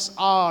darkest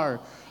hour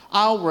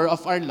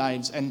of our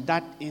lives, and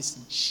that is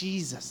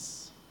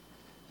Jesus,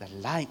 the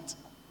light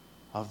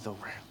of the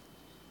world.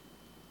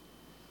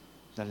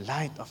 The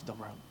light of the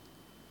world.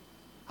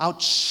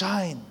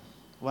 Outshine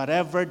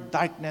whatever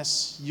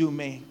darkness you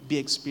may be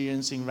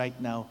experiencing right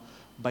now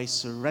by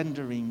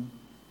surrendering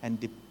and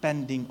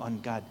depending on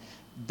God.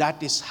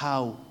 That is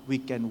how we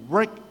can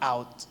work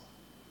out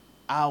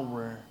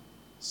our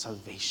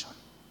salvation.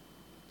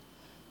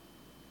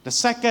 The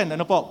second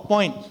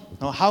point,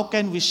 how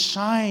can we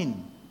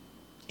shine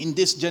in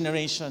this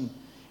generation,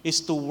 is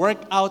to work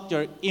out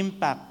your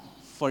impact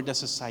for the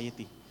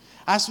society.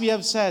 As we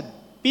have said,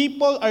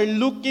 people are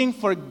looking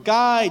for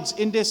guides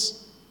in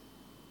this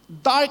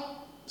dark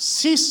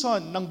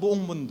season ng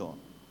buong mundo.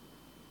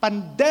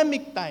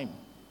 Pandemic time.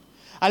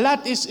 A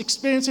lot is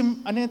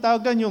experiencing,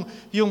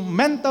 yung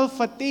mental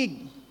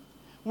fatigue.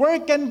 Where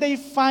can they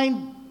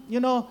find,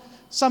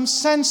 some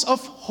sense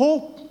of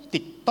hope?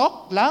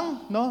 TikTok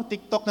lang,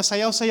 TikTok na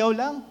sayaw-sayaw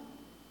lang.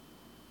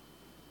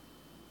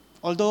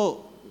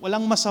 Although,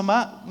 walang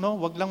masama,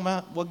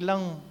 wag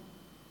lang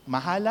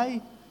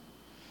mahalay.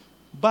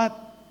 But,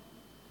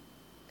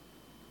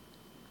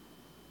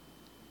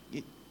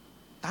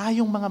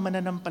 tayong mga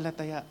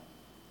mananampalataya,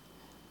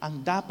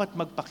 ang dapat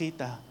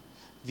magpakita,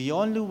 the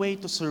only way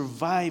to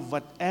survive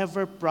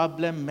whatever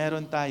problem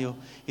meron tayo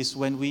is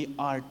when we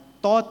are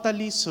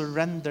totally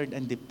surrendered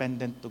and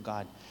dependent to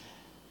God.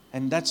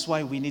 And that's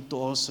why we need to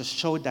also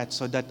show that,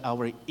 so that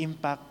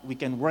we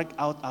can work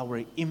out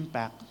our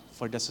impact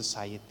for the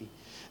society.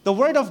 The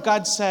Word of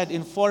God said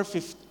in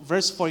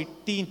verse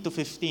 14 to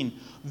 15,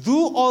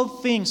 do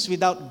all things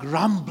without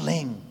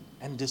grumbling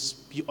and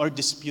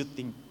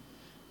disputing.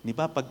 Di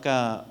ba,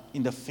 pagka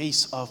in the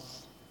face of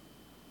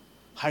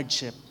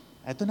hardship,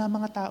 eto na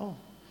mga tao.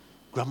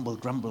 Grumble,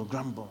 grumble,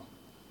 grumble.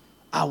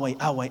 Away,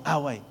 away,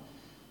 away.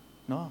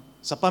 No?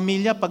 Sa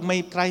pamilya, pag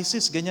may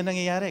crisis, ganyan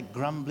nangyayari.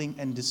 Grumbling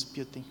and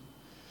disputing.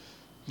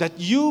 That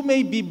you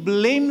may be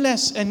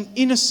blameless and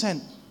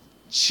innocent,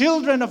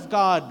 children of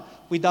God,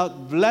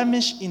 without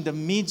blemish in the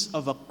midst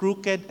of a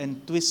crooked and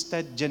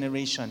twisted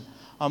generation,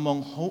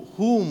 among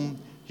whom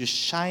you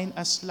shine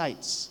as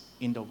lights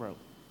in the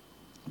world.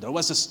 There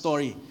was a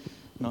story,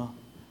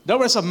 There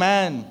was a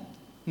man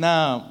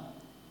na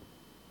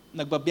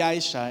nagbabiyahe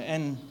siya,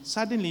 and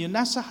suddenly, yung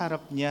nasa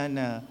harap niya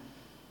na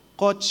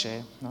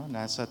kotse,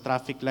 nasa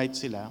traffic light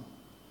sila,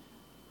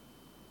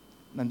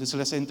 nandun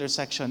sila sa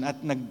intersection, at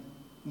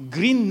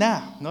nag-green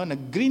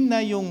na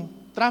yung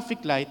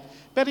traffic light,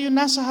 pero yung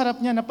nasa harap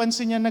niya,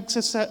 napansin niya,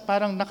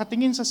 parang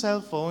nakatingin sa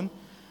cellphone,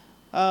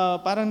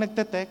 parang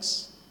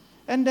nagte-text,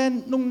 and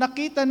then, nung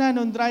nakita na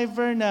nung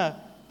driver na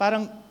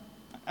parang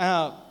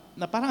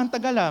ang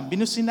tagal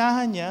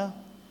binusinahan niya,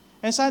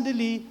 and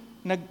suddenly,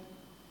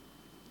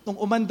 nung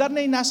umandar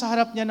na yung nasa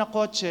harap niya na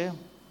kotse,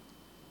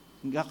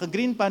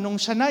 naka-green pa, nung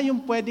siya na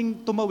yung pwedeng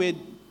tumawid,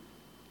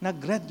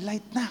 nag-red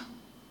light na.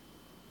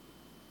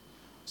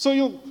 So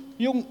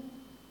yung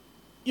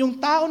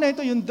tao na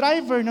ito, yung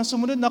driver na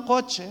sumunod na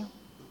kotse,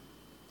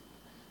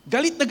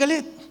 galit na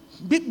galit,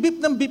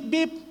 bip-bip ng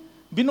bip-bip,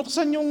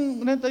 binuksan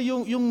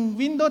yung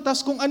window,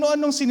 tapos kung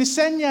ano-anong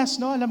sinisenyas,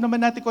 alam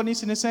naman natin kung ano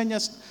yung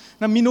sinisenyas,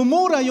 na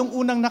minumura yung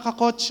unang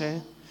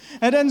nakakotse,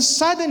 and then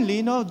suddenly,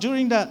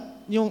 during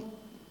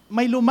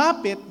may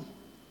lumapit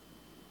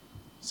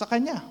sa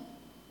kanya,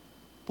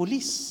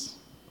 pulis.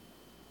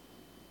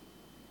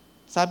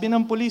 Sabi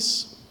ng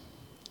pulis,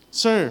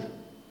 "Sir,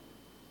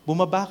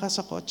 bumaba ka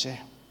sa kotse."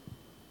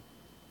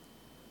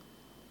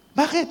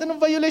 "Bakit? Anong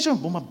violation?"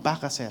 "Bumaba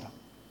ka, sir."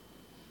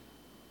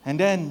 And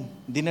then,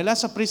 dinala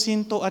sa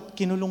presinto at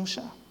kinulong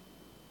siya.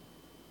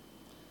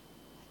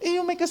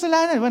 Yung may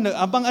kasalanan,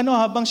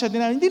 habang siya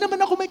dinala, hindi naman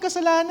ako may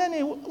kasalanan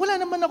wala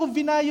naman ako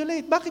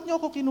violate. Bakit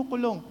niyo ako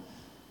kinukulong?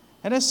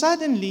 And then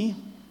suddenly,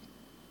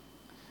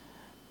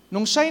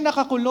 nung siya'y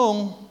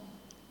nakakulong,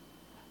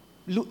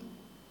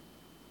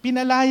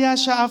 pinalaya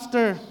siya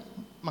after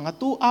mga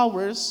 2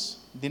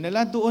 hours,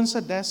 dinala doon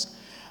sa desk,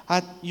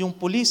 at yung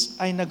police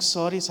ay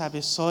nag-sorry,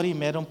 sabi, "Sorry,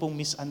 meron pong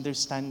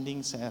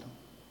misunderstanding, sir.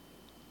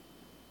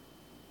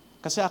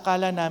 Kasi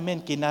akala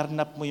namin,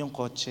 kinarnap mo yung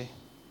kotse.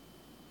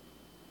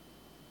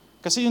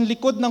 Kasi yung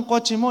likod ng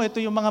kotse mo,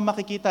 ito yung mga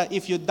makikita,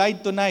 if you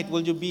died tonight,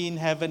 will you be in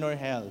heaven or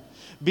hell?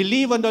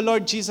 Believe on the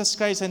Lord Jesus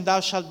Christ and thou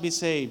shalt be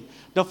saved."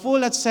 The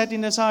fool hath said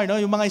in his heart,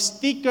 yung mga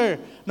sticker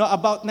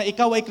about na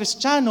ikaw ay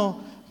Kristiyano,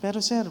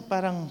 pero sir,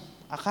 parang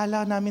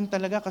akala namin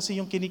talaga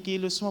kasi yung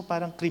kinikilos mo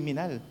parang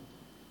kriminal.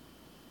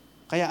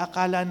 Kaya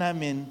akala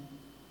namin,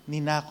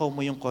 ninakaw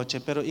mo yung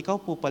kotse, pero ikaw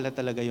po pala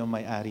talaga yung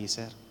may-ari,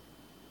 sir.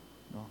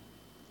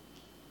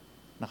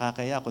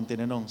 Nakakaya kung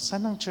tinanong,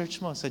 "Saan ang church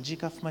mo?" "Sa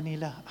GCAF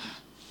Manila."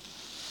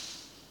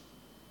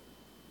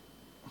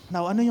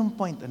 Now, ano yung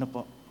point? Ano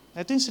po?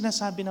 Ito yung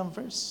sinasabi ng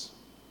verse.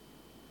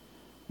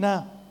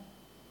 Na,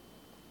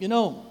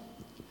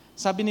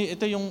 Sabi ni,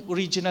 ito yung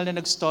original na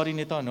nag-story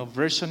nito, no?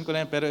 Version ko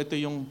lang, pero ito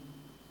yung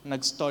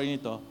nag-story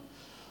nito.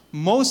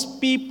 Most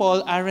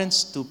people aren't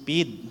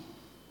stupid.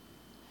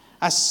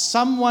 As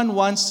someone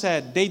once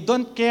said, they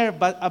don't care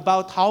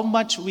about how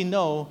much we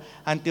know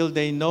until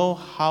they know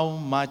how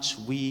much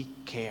we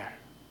care.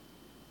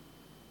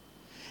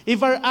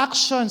 If our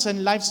actions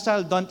and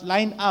lifestyle don't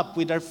line up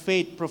with our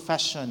faith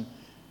profession,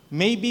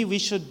 maybe we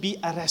should be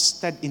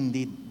arrested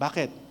indeed.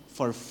 Bakit?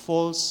 For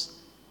false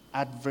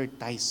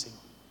advertising.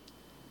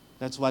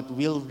 That's what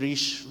Will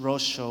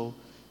Rosho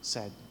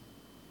said.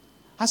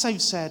 As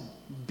I've said,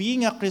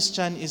 being a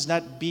Christian is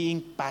not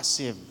being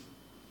passive.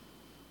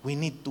 We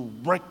need to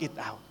work it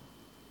out.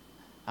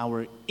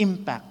 Our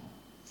impact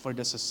for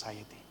the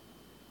society.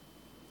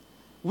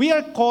 We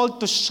are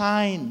called to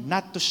shine,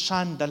 not to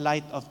shun the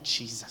light of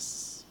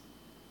Jesus.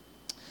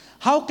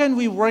 How can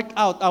we work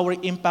out our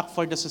impact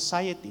for the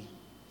society?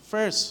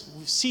 First,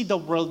 we see the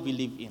world we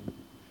live in.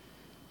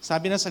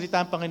 Sabi ng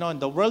salita ng Panginoon,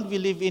 the world we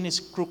live in is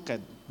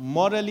crooked,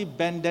 morally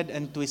bended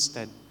and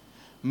twisted,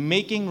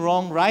 making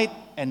wrong right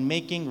and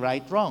making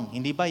right wrong.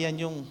 Hindi ba yan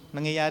yung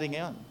nangyayari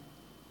ngayon?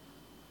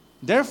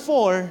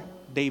 Therefore,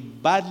 they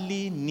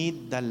badly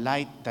need the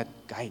light that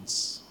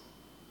guides.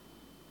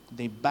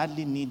 They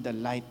badly need the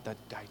light that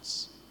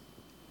guides.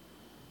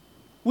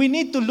 We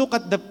need to look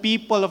at the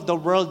people of the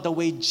world the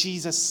way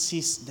Jesus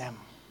sees them.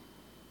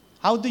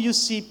 How do you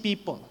see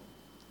people?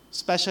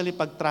 Especially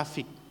pag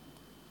traffic.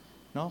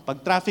 No? Pag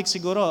traffic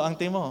siguro, ang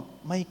tingin mo,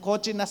 may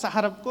kotse nasa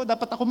harap ko,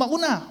 dapat ako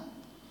mauna.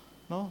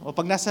 No? O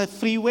pag nasa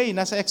freeway,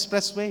 nasa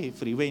expressway,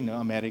 freeway, no,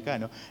 America,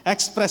 no?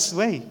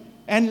 Expressway,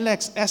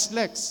 NLEX,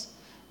 SLEX.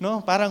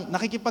 No, parang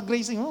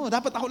nakikipag-racing,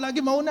 dapat ako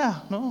lagi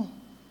mauna, no?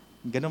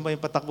 Ganun ba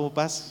yung patakbo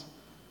pas?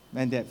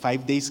 Hindi,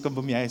 5 days kong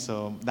bumiyahe,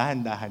 so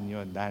dahan-dahan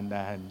yun,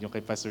 yung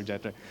kay Pastor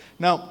Jeter.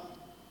 Now,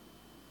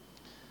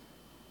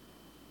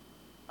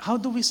 how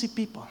do we see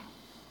people?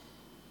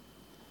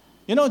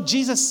 You know,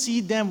 Jesus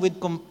see them with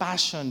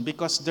compassion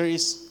because there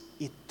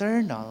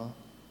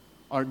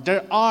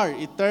are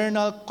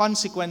eternal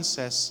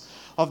consequences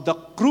of the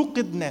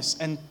crookedness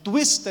and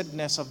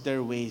twistedness of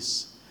their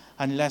ways,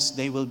 unless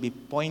they will be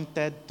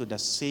pointed to the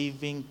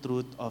saving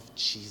truth of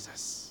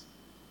Jesus.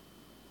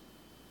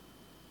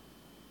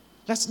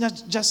 Let's not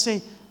just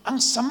say, ang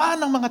sama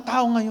ng mga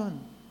tao ngayon.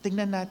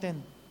 Tingnan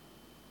natin.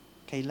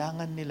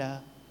 Kailangan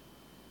nila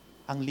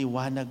ang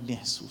liwanag ni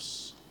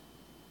Jesus.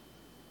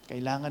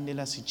 Kailangan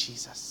nila si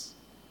Jesus.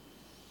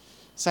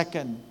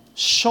 Second,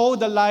 show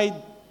the light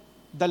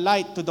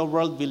to the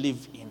world we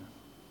live in.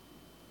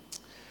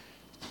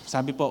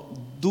 Sabi po,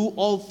 do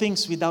all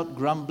things without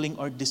grumbling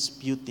or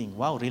disputing.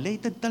 Wow,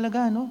 related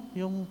talaga, no?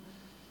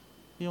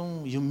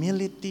 Yung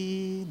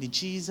humility ni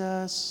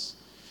Jesus,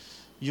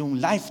 yung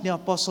life ni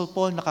Apostle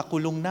Paul,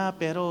 nakakulong na,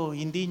 pero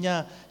hindi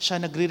siya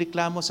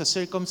nagrereklamo sa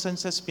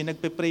circumstances,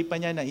 pinagpe-pray pa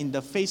niya na in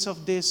the face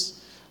of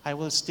this, I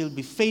will still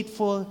be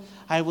faithful,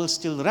 I will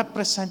still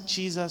represent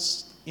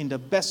Jesus in the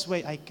best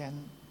way I can.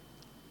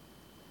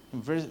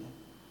 In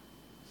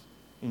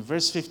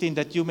verse 15,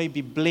 that you may be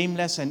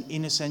blameless and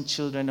innocent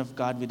children of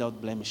God without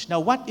blemish.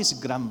 Now, what is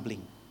grumbling?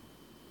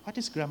 What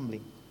is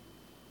grumbling?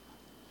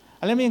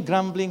 Alam mo yung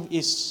grumbling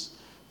is,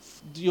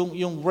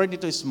 yung word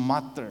nito is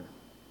mutter.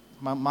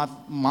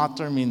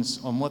 Mutter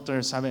means,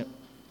 sabi,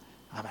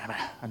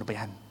 ano ba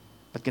yan?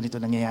 Ba't ganito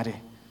nangyayari?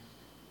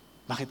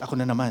 Bakit ako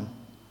na naman?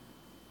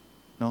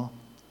 No?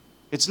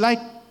 It's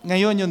like,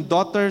 ngayon yung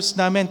daughters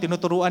namin,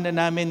 tinuturuan na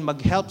namin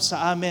mag-help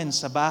sa amin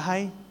sa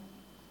bahay.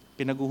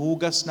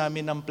 Pinaguhugas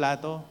namin ng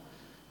plato.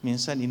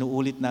 Minsan,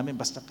 inuulit namin.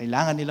 Basta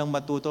kailangan nilang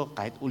matuto.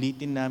 Kahit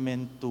ulitin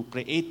namin to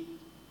create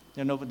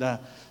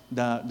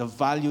the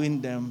value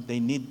in them,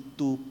 they need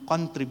to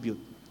contribute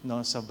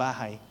sa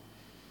bahay.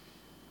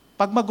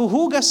 Pag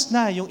maghuhugas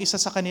na yung isa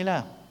sa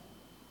kanila,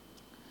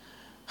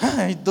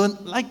 I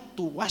don't like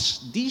to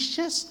wash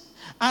dishes.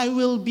 I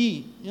will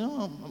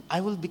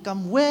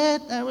become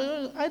wet.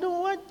 I don't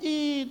want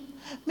it.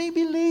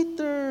 Maybe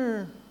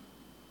later.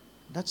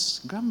 That's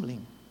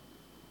grumbling.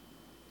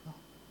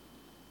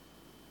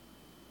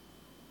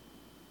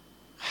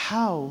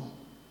 How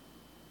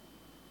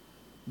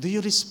do you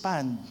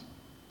respond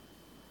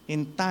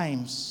in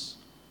times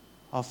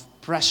of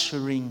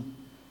pressuring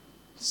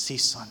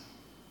season?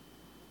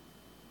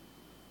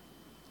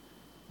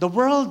 The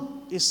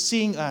world is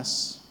seeing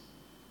us.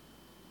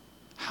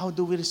 How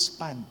do we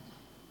respond?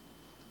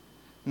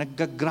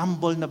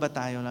 Naggagrumble na ba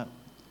tayo?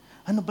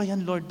 Ano ba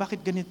yan, Lord?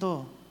 Bakit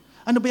ganito?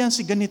 Ano ba yan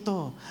si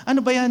ganito?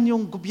 Ano ba yan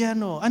yung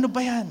gobyerno? Ano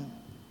ba yan?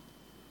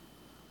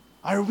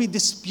 Are we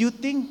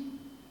disputing?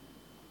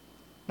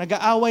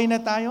 Nag-aaway na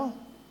tayo?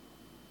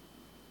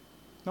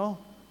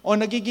 No? O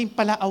nagiging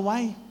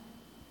palaaway?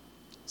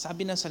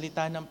 Sabi ng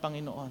salita ng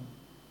Panginoon,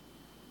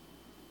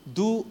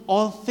 do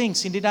all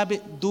things. Hindi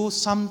nabi, do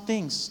some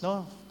things.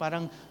 No?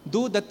 Parang,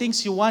 do the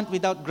things you want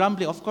without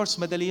grumbling. Of course,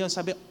 madali yun.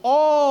 Sabi,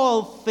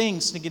 all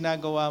things na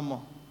ginagawa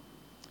mo.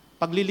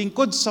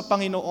 Paglilingkod sa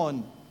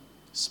Panginoon,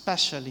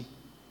 especially.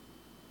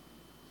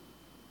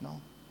 No?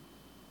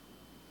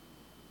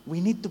 We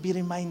need to be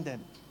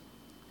reminded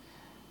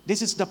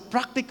This is the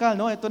practical,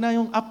 no? Ito na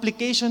yung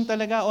application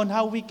talaga on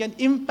how we can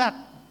impact,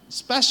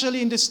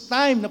 especially in this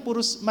time na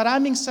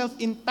maraming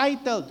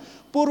self-entitled,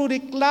 puro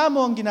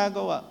reklamo ang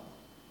ginagawa.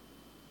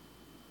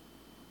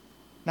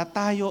 Na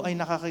tayo ay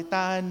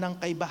nakakitaan ng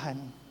kaibahan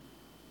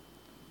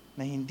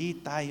na hindi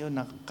tayo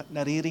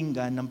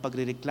nariringgan ng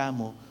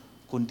pagrereklamo,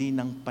 kundi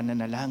ng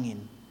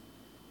pananalangin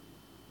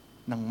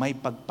ng may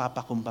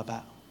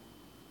pagpapakumbaba.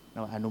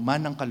 Na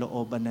anuman ang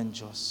kalooban ng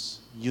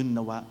Diyos, yun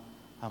nawa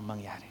ang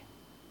mangyari.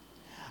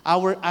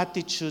 Our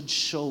attitude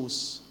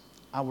shows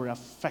our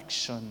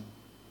affection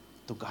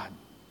to God.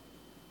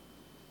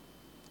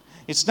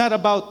 It's not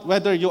about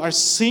whether you are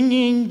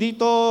singing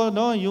dito,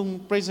 no,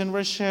 yung praise and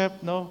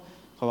worship, no.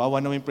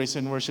 Kawawa naman yung praise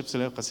and worship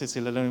sila kasi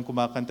sila lang yung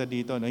kumakanta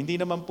dito, no.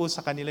 Hindi naman po sa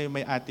kanila yung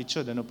may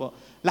attitude, ano po.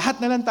 Lahat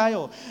na lang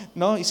tayo,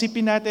 no.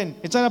 Isipin natin.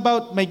 It's not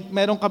about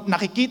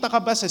nakikita ka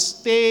ba sa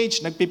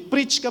stage,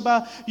 nagpi-preach ka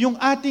ba, yung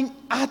ating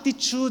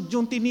attitude,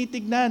 yung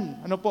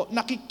tinitignan, ano po,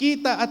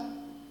 nakikita at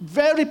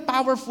very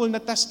powerful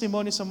na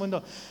testimony sa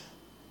mundo.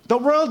 The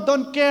world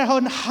don't care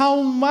on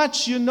how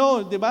much you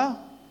know, di ba?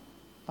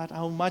 But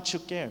how much you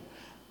care.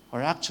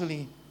 Or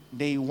actually,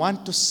 they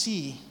want to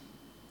see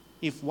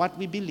if what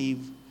we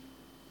believe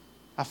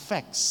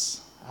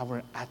affects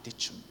our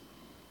attitude.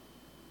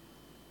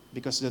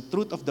 Because the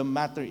truth of the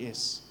matter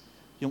is,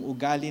 yung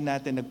ugali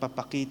natin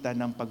nagpapakita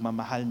ng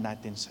pagmamahal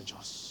natin sa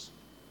Diyos.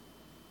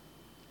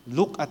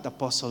 Look at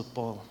Apostle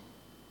Paul.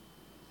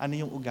 Ano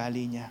yung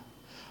ugali niya?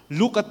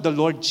 Look at the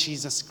Lord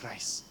Jesus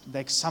Christ, the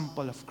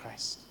example of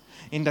Christ.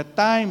 In the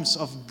times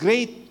of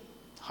great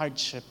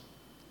hardship,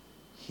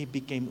 He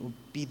became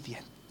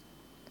obedient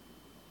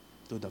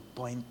to the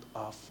point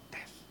of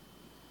death.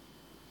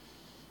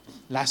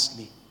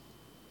 Lastly,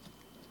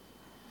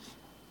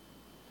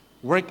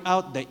 work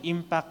out the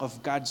impact of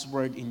God's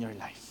Word in your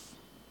life.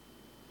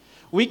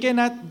 We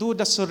cannot do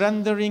the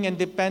surrendering and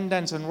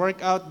dependence and work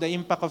out the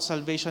impact of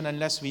salvation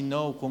unless we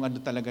know kung ano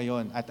talaga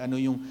yon at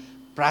ano yung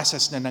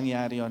process na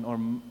nangyari yon,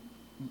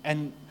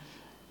 and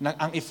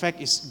ang effect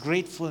is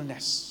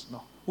gratefulness. No?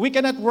 We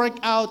cannot work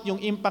out yung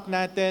impact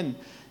natin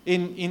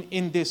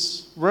in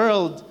this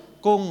world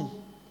kung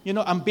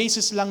ang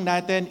basis lang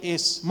natin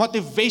is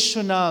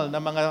motivational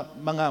na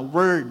mga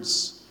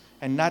words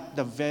and not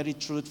the very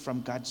truth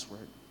from God's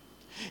Word.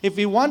 If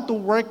we want to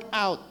work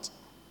out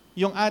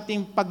yung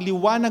ating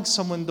pagliwanag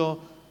sa mundo,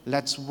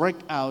 let's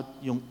work out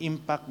yung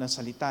impact ng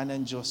salita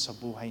ng Diyos sa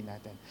buhay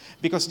natin.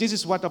 Because this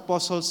is what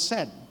Apostle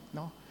said,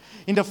 no?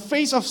 In the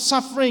face of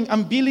suffering,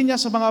 ang bilin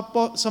niya sa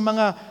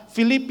mga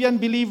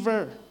Philippian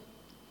believer,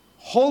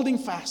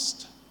 holding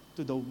fast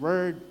to the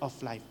word of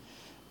life.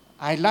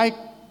 I like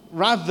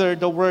rather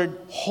the word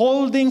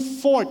holding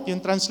forth, yung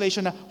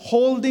translation na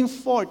holding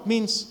forth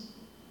means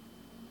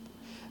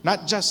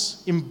not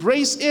just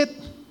embrace it,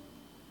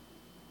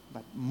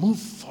 but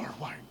move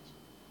forward.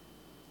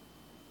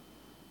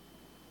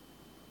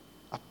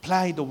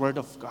 Apply the word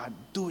of God.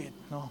 Do it,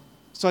 no?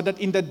 So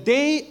that in the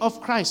day of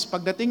Christ,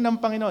 pagdating ng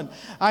Panginoon,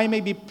 I may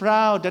be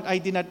proud that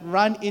I did not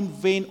run in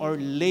vain or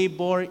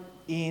labor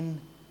in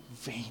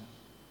vain.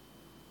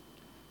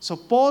 So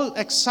Paul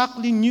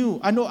exactly knew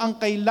ano ang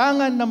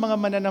kailangan ng mga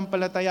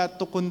mananampalataya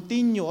to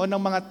continue, o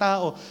ng mga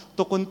tao,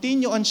 to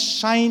continue on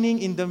shining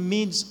in the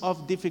midst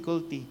of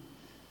difficulty.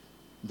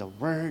 The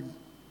Word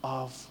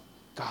of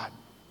God.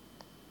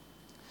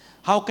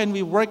 How can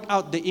we work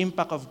out the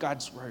impact of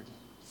God's Word?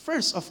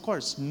 First, of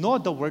course, know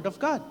the Word of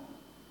God.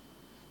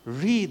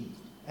 Read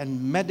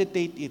and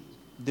meditate it.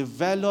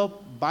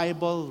 Develop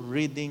Bible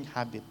reading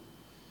habit.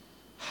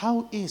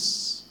 How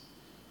is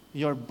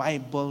your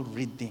Bible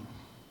reading?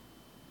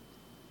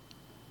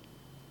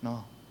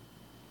 No.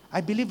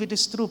 I believe it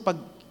is true. Pag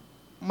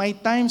may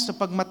times na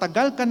pag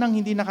matagal ka nang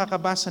hindi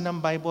nakakabasa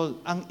ng Bible,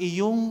 ang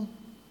iyong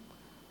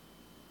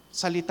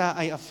salita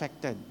ay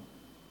affected.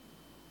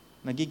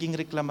 Nagiging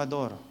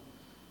reklamador.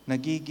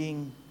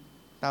 Nagiging,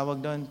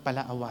 tawag doon,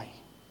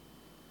 palaaway.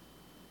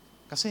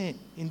 Kasi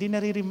hindi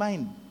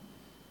nare-remind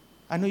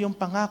ano yung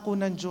pangako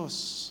ng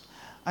Diyos,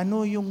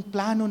 ano yung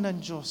plano ng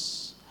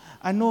Diyos,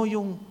 ano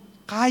yung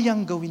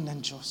kayang gawin ng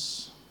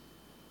Diyos.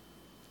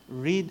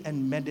 Read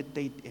and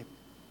meditate it.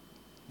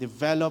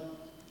 Develop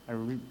a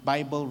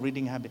Bible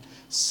reading habit.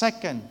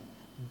 Second,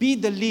 be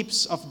the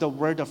lips of the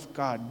Word of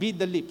God. Be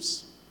the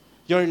lips.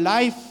 Your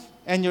life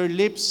and your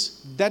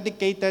lips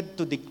dedicated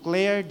to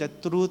declare the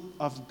truth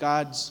of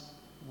God's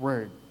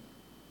Word.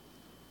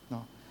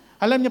 No?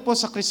 Alam niyo po,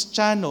 sa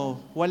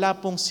Kristiyano, wala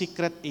pong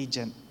secret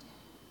agent.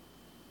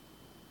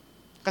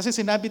 Kasi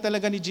sinabi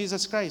talaga ni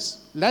Jesus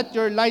Christ, let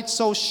your light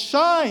so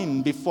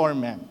shine before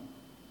men.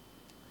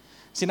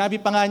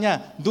 Sinabi pa nga niya,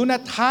 do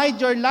not hide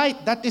your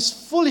light, that is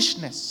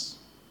foolishness.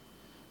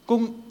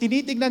 Kung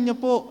tinitignan niyo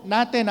po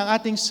natin ang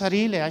ating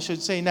sarili, I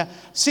should say, na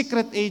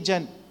secret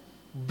agent,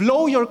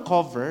 blow your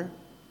cover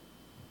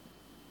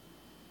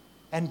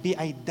and be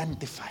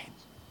identified.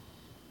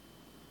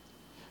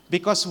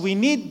 Because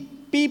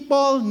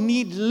people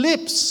need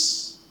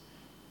lips.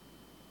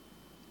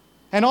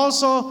 And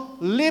also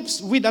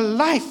lips with a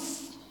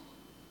life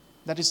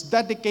that is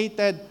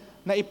dedicated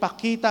na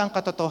ipakita ang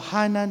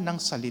katotohanan ng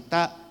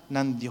salita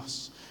ng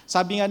Diyos.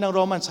 Sabi nga ng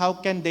Romans, how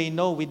can they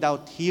know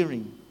without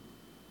hearing?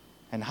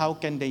 And how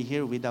can they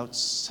hear without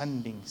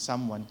sending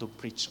someone to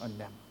preach on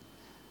them?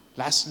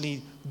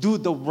 Lastly, do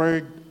the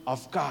word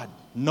of God.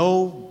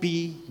 Know,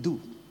 be,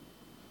 do.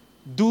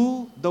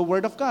 Do the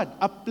word of God.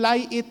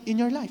 Apply it in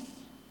your life.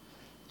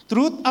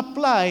 Truth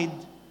applied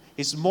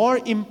is more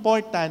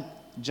important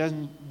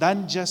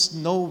than just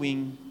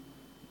knowing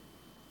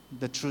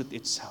the truth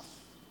itself.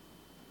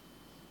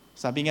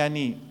 Sabi nga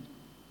ni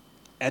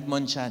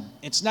Edmond Chan,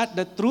 it's not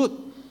the truth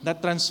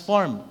that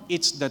transforms,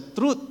 it's the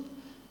truth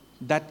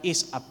that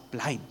is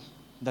applied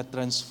that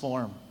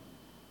transform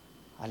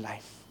a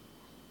life.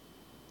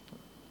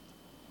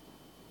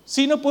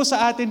 Sino po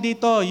sa atin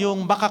dito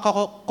yung baka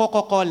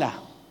Coca-Cola?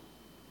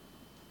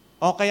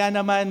 O kaya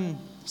naman,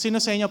 sino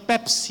sa inyo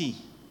Pepsi?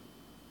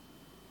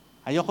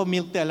 Ayoko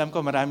milk tea, alam ko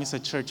marami sa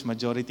church,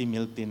 majority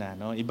milk tea na,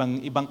 no?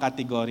 Ibang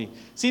category.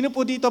 Sino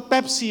po dito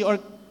Pepsi or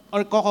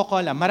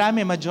Coca-Cola?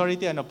 Marami,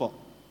 majority ano po?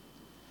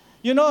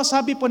 You know,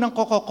 sabi po ng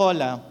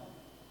Coca-Cola,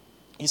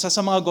 isa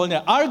sa mga goal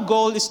nila, our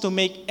goal is to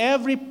make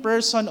every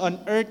person on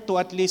earth to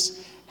at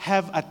least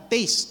have a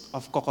taste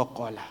of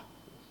Coca-Cola.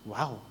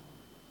 Wow.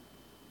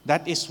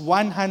 That is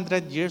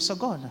 100 years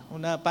ago.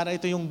 Para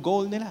ito yung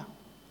goal nila.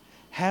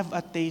 Have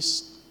a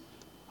taste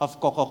of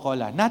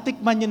Coca-Cola.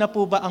 Natikman niyo na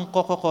po ba ang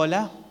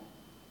Coca-Cola?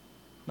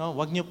 No,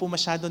 wag niyo po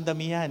masyadong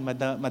damihan,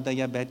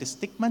 madiabetes.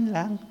 Tikman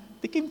lang,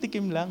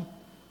 tikim-tikim lang.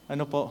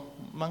 Ano po,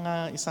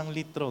 mga 1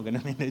 litro,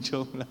 ganun na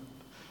joke lang.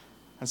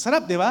 Ang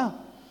sarap, di ba?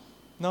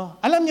 No?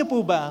 Alam niyo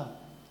po ba,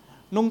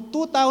 noong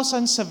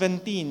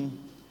 2017,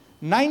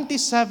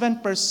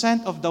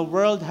 97% of the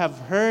world have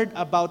heard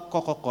about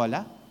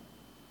Coca-Cola?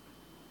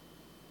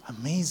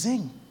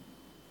 Amazing.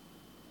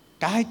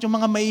 Kahit yung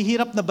mga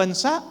mahihirap na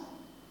bansa,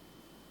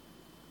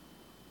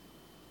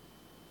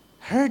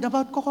 heard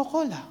about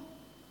Coca-Cola.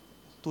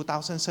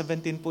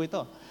 2017 po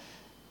ito.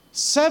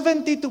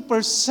 72%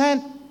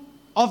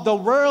 of the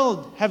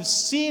world have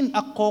seen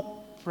a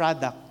Coke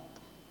product.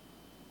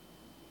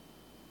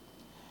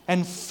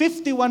 And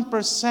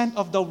 51%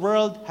 of the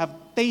world have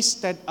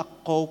tasted a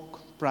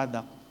Coke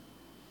product.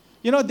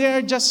 You know,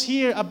 they're just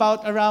here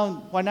about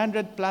around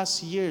 100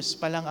 plus years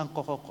pa lang ang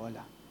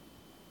Coca-Cola.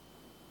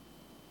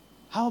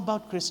 How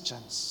about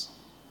Christians?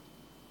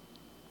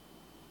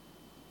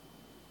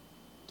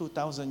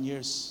 2,000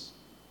 years.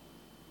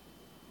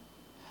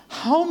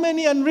 How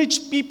many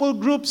unreached people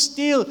groups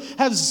still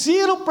have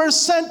 0%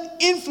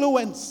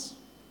 influence?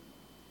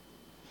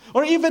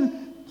 Or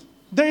even,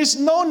 there is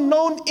no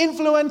known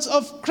influence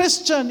of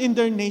Christian in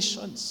their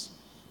nations.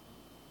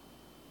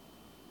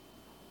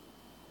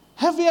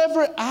 Have you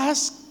ever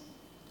asked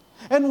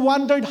and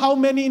wondered how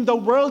many in the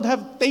world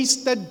have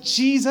tasted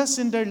Jesus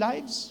in their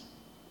lives?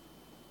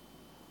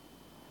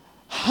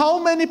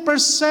 How many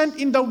percent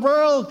in the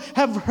world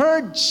have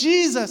heard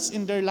Jesus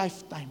in their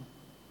lifetime?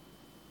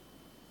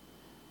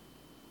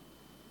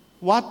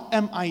 What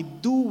am I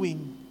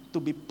doing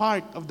to be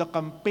part of the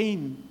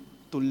campaign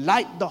to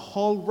light the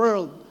whole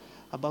world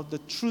about the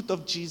truth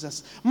of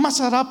Jesus?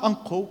 Masarap ang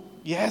Coke.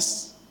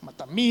 Yes,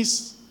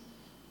 matamis,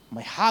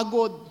 may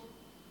hagod.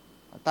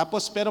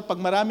 Tapos, pero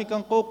pag marami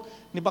kang Coke,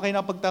 di ba kayo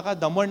napagtaka,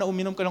 the more na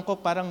uminom ka ng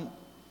Coke, parang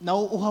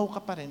nauuhaw ka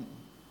pa rin.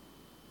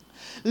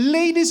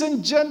 Ladies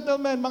and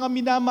gentlemen, mga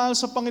minamahal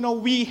sa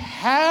Panginoon, we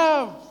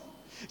have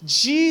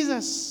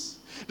Jesus.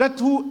 That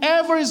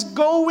whoever is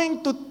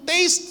going to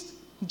taste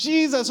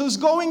Jesus,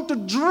 who's going to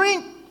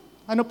drink,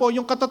 ano po,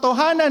 yung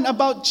katotohanan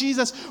about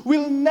Jesus,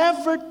 will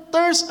never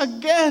thirst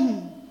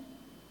again.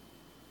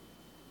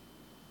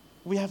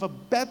 We have a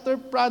better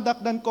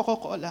product than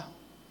Coca-Cola.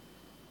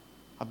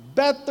 A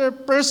better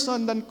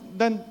person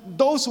than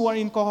those who are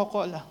in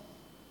Coca-Cola.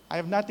 I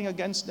have nothing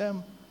against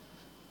them.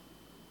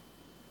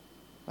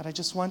 But I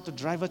just want to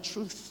drive a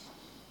truth.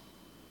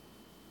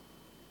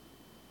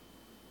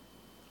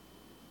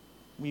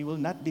 We will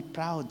not be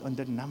proud on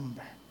the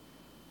number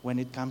when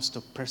it comes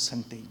to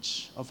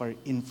percentage of our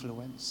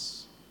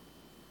influence.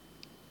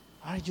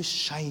 Are you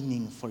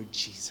shining for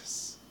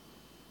Jesus?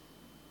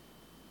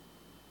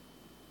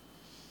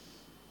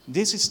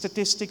 These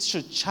statistics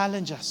should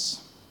challenge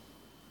us.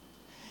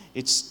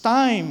 It's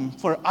time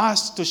for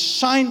us to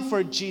shine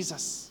for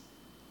Jesus.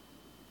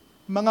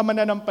 Mga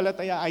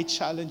mananampalataya, I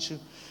challenge you.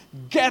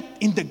 Get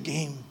in the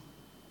game.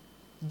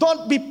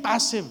 Don't be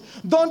passive.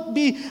 Don't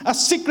be a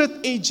secret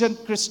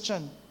agent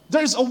Christian.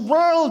 There's a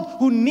world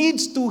who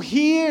needs to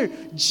hear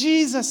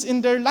Jesus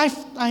in their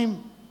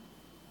lifetime.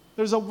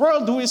 There's a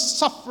world who is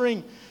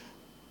suffering.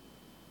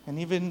 And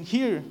even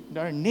here,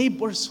 there are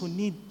neighbors who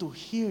need to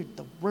hear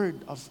the word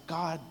of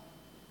God.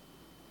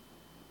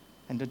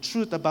 And the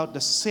truth about the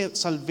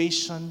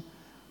salvation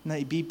na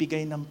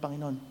ibibigay ng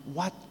Panginoon.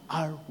 What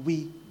are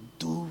we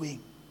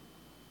doing?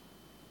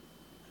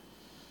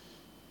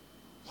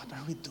 What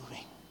are we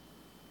doing?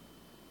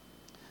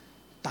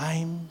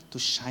 Time to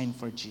shine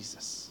for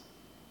Jesus.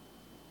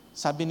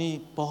 Sabi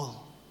ni Paul,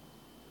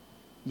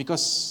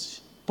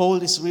 because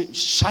Paul is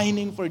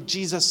shining for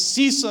Jesus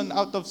season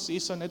out of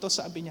season, ito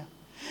sabi niya,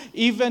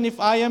 Even if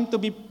I am to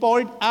be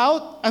poured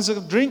out as a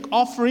drink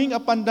offering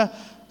upon the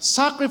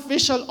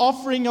sacrificial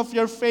offering of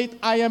your faith,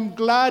 I am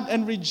glad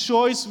and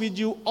rejoice with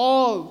you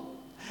all.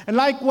 And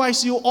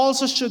likewise, you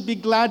also should be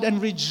glad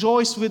and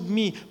rejoice with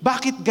me.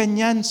 Bakit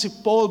ganyan si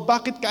Paul?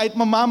 Bakit kahit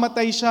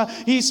mamamatay siya,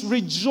 he is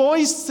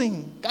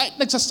rejoicing. Kahit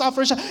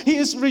nagsasuffer siya, he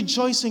is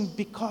rejoicing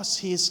because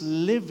he is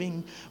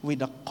living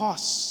with a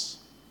cause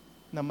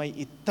na may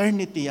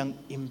eternity ang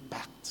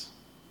impact.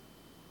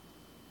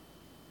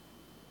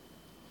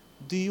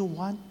 Do you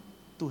want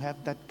to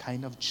have that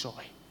kind of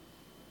joy?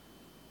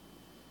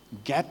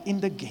 Get in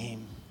the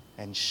game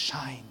and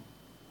shine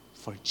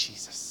for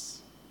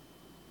Jesus.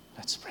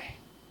 Let's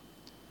pray.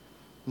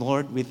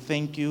 Lord, we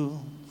thank you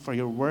for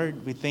your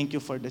word. We thank you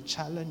for the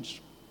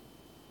challenge.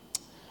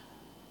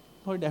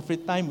 Lord, every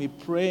time we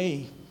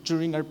pray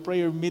during our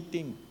prayer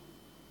meeting,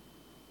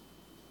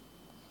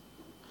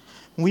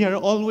 we are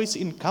always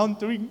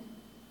encountering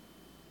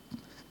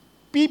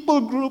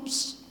people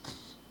groups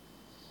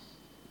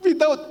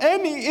without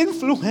any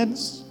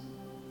influence,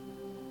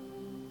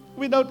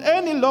 without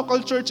any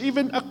local church,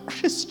 even a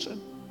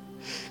Christian,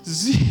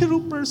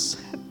 0%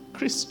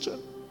 Christian.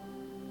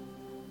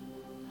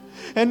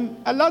 And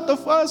a lot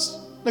of us,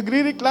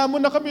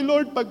 nagrireklamo na kami,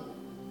 Lord, pag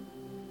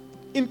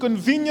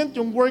inconvenient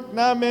yung work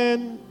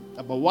namin,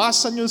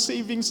 nabawasan yung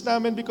savings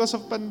namin because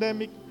of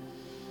pandemic.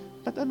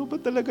 At ano ba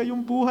talaga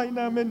yung buhay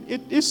namin?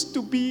 It is to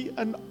be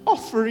an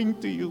offering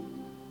to you.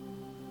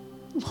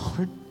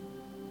 Lord,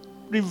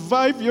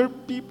 revive your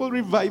people,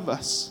 revive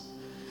us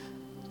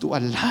to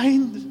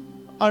align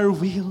our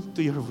will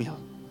to your will.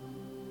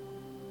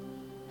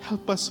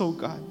 Help us, O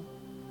God.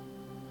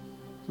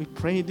 We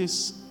pray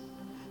this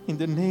in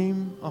the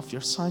name of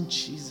your Son,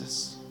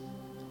 Jesus.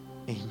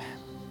 Amen.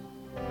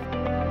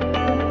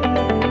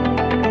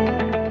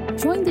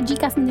 Join the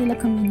GCAF Manila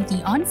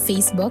community on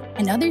Facebook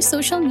and other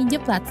social media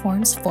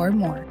platforms for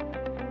more.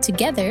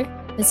 Together,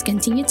 let's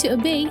continue to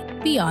obey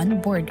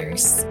beyond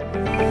borders.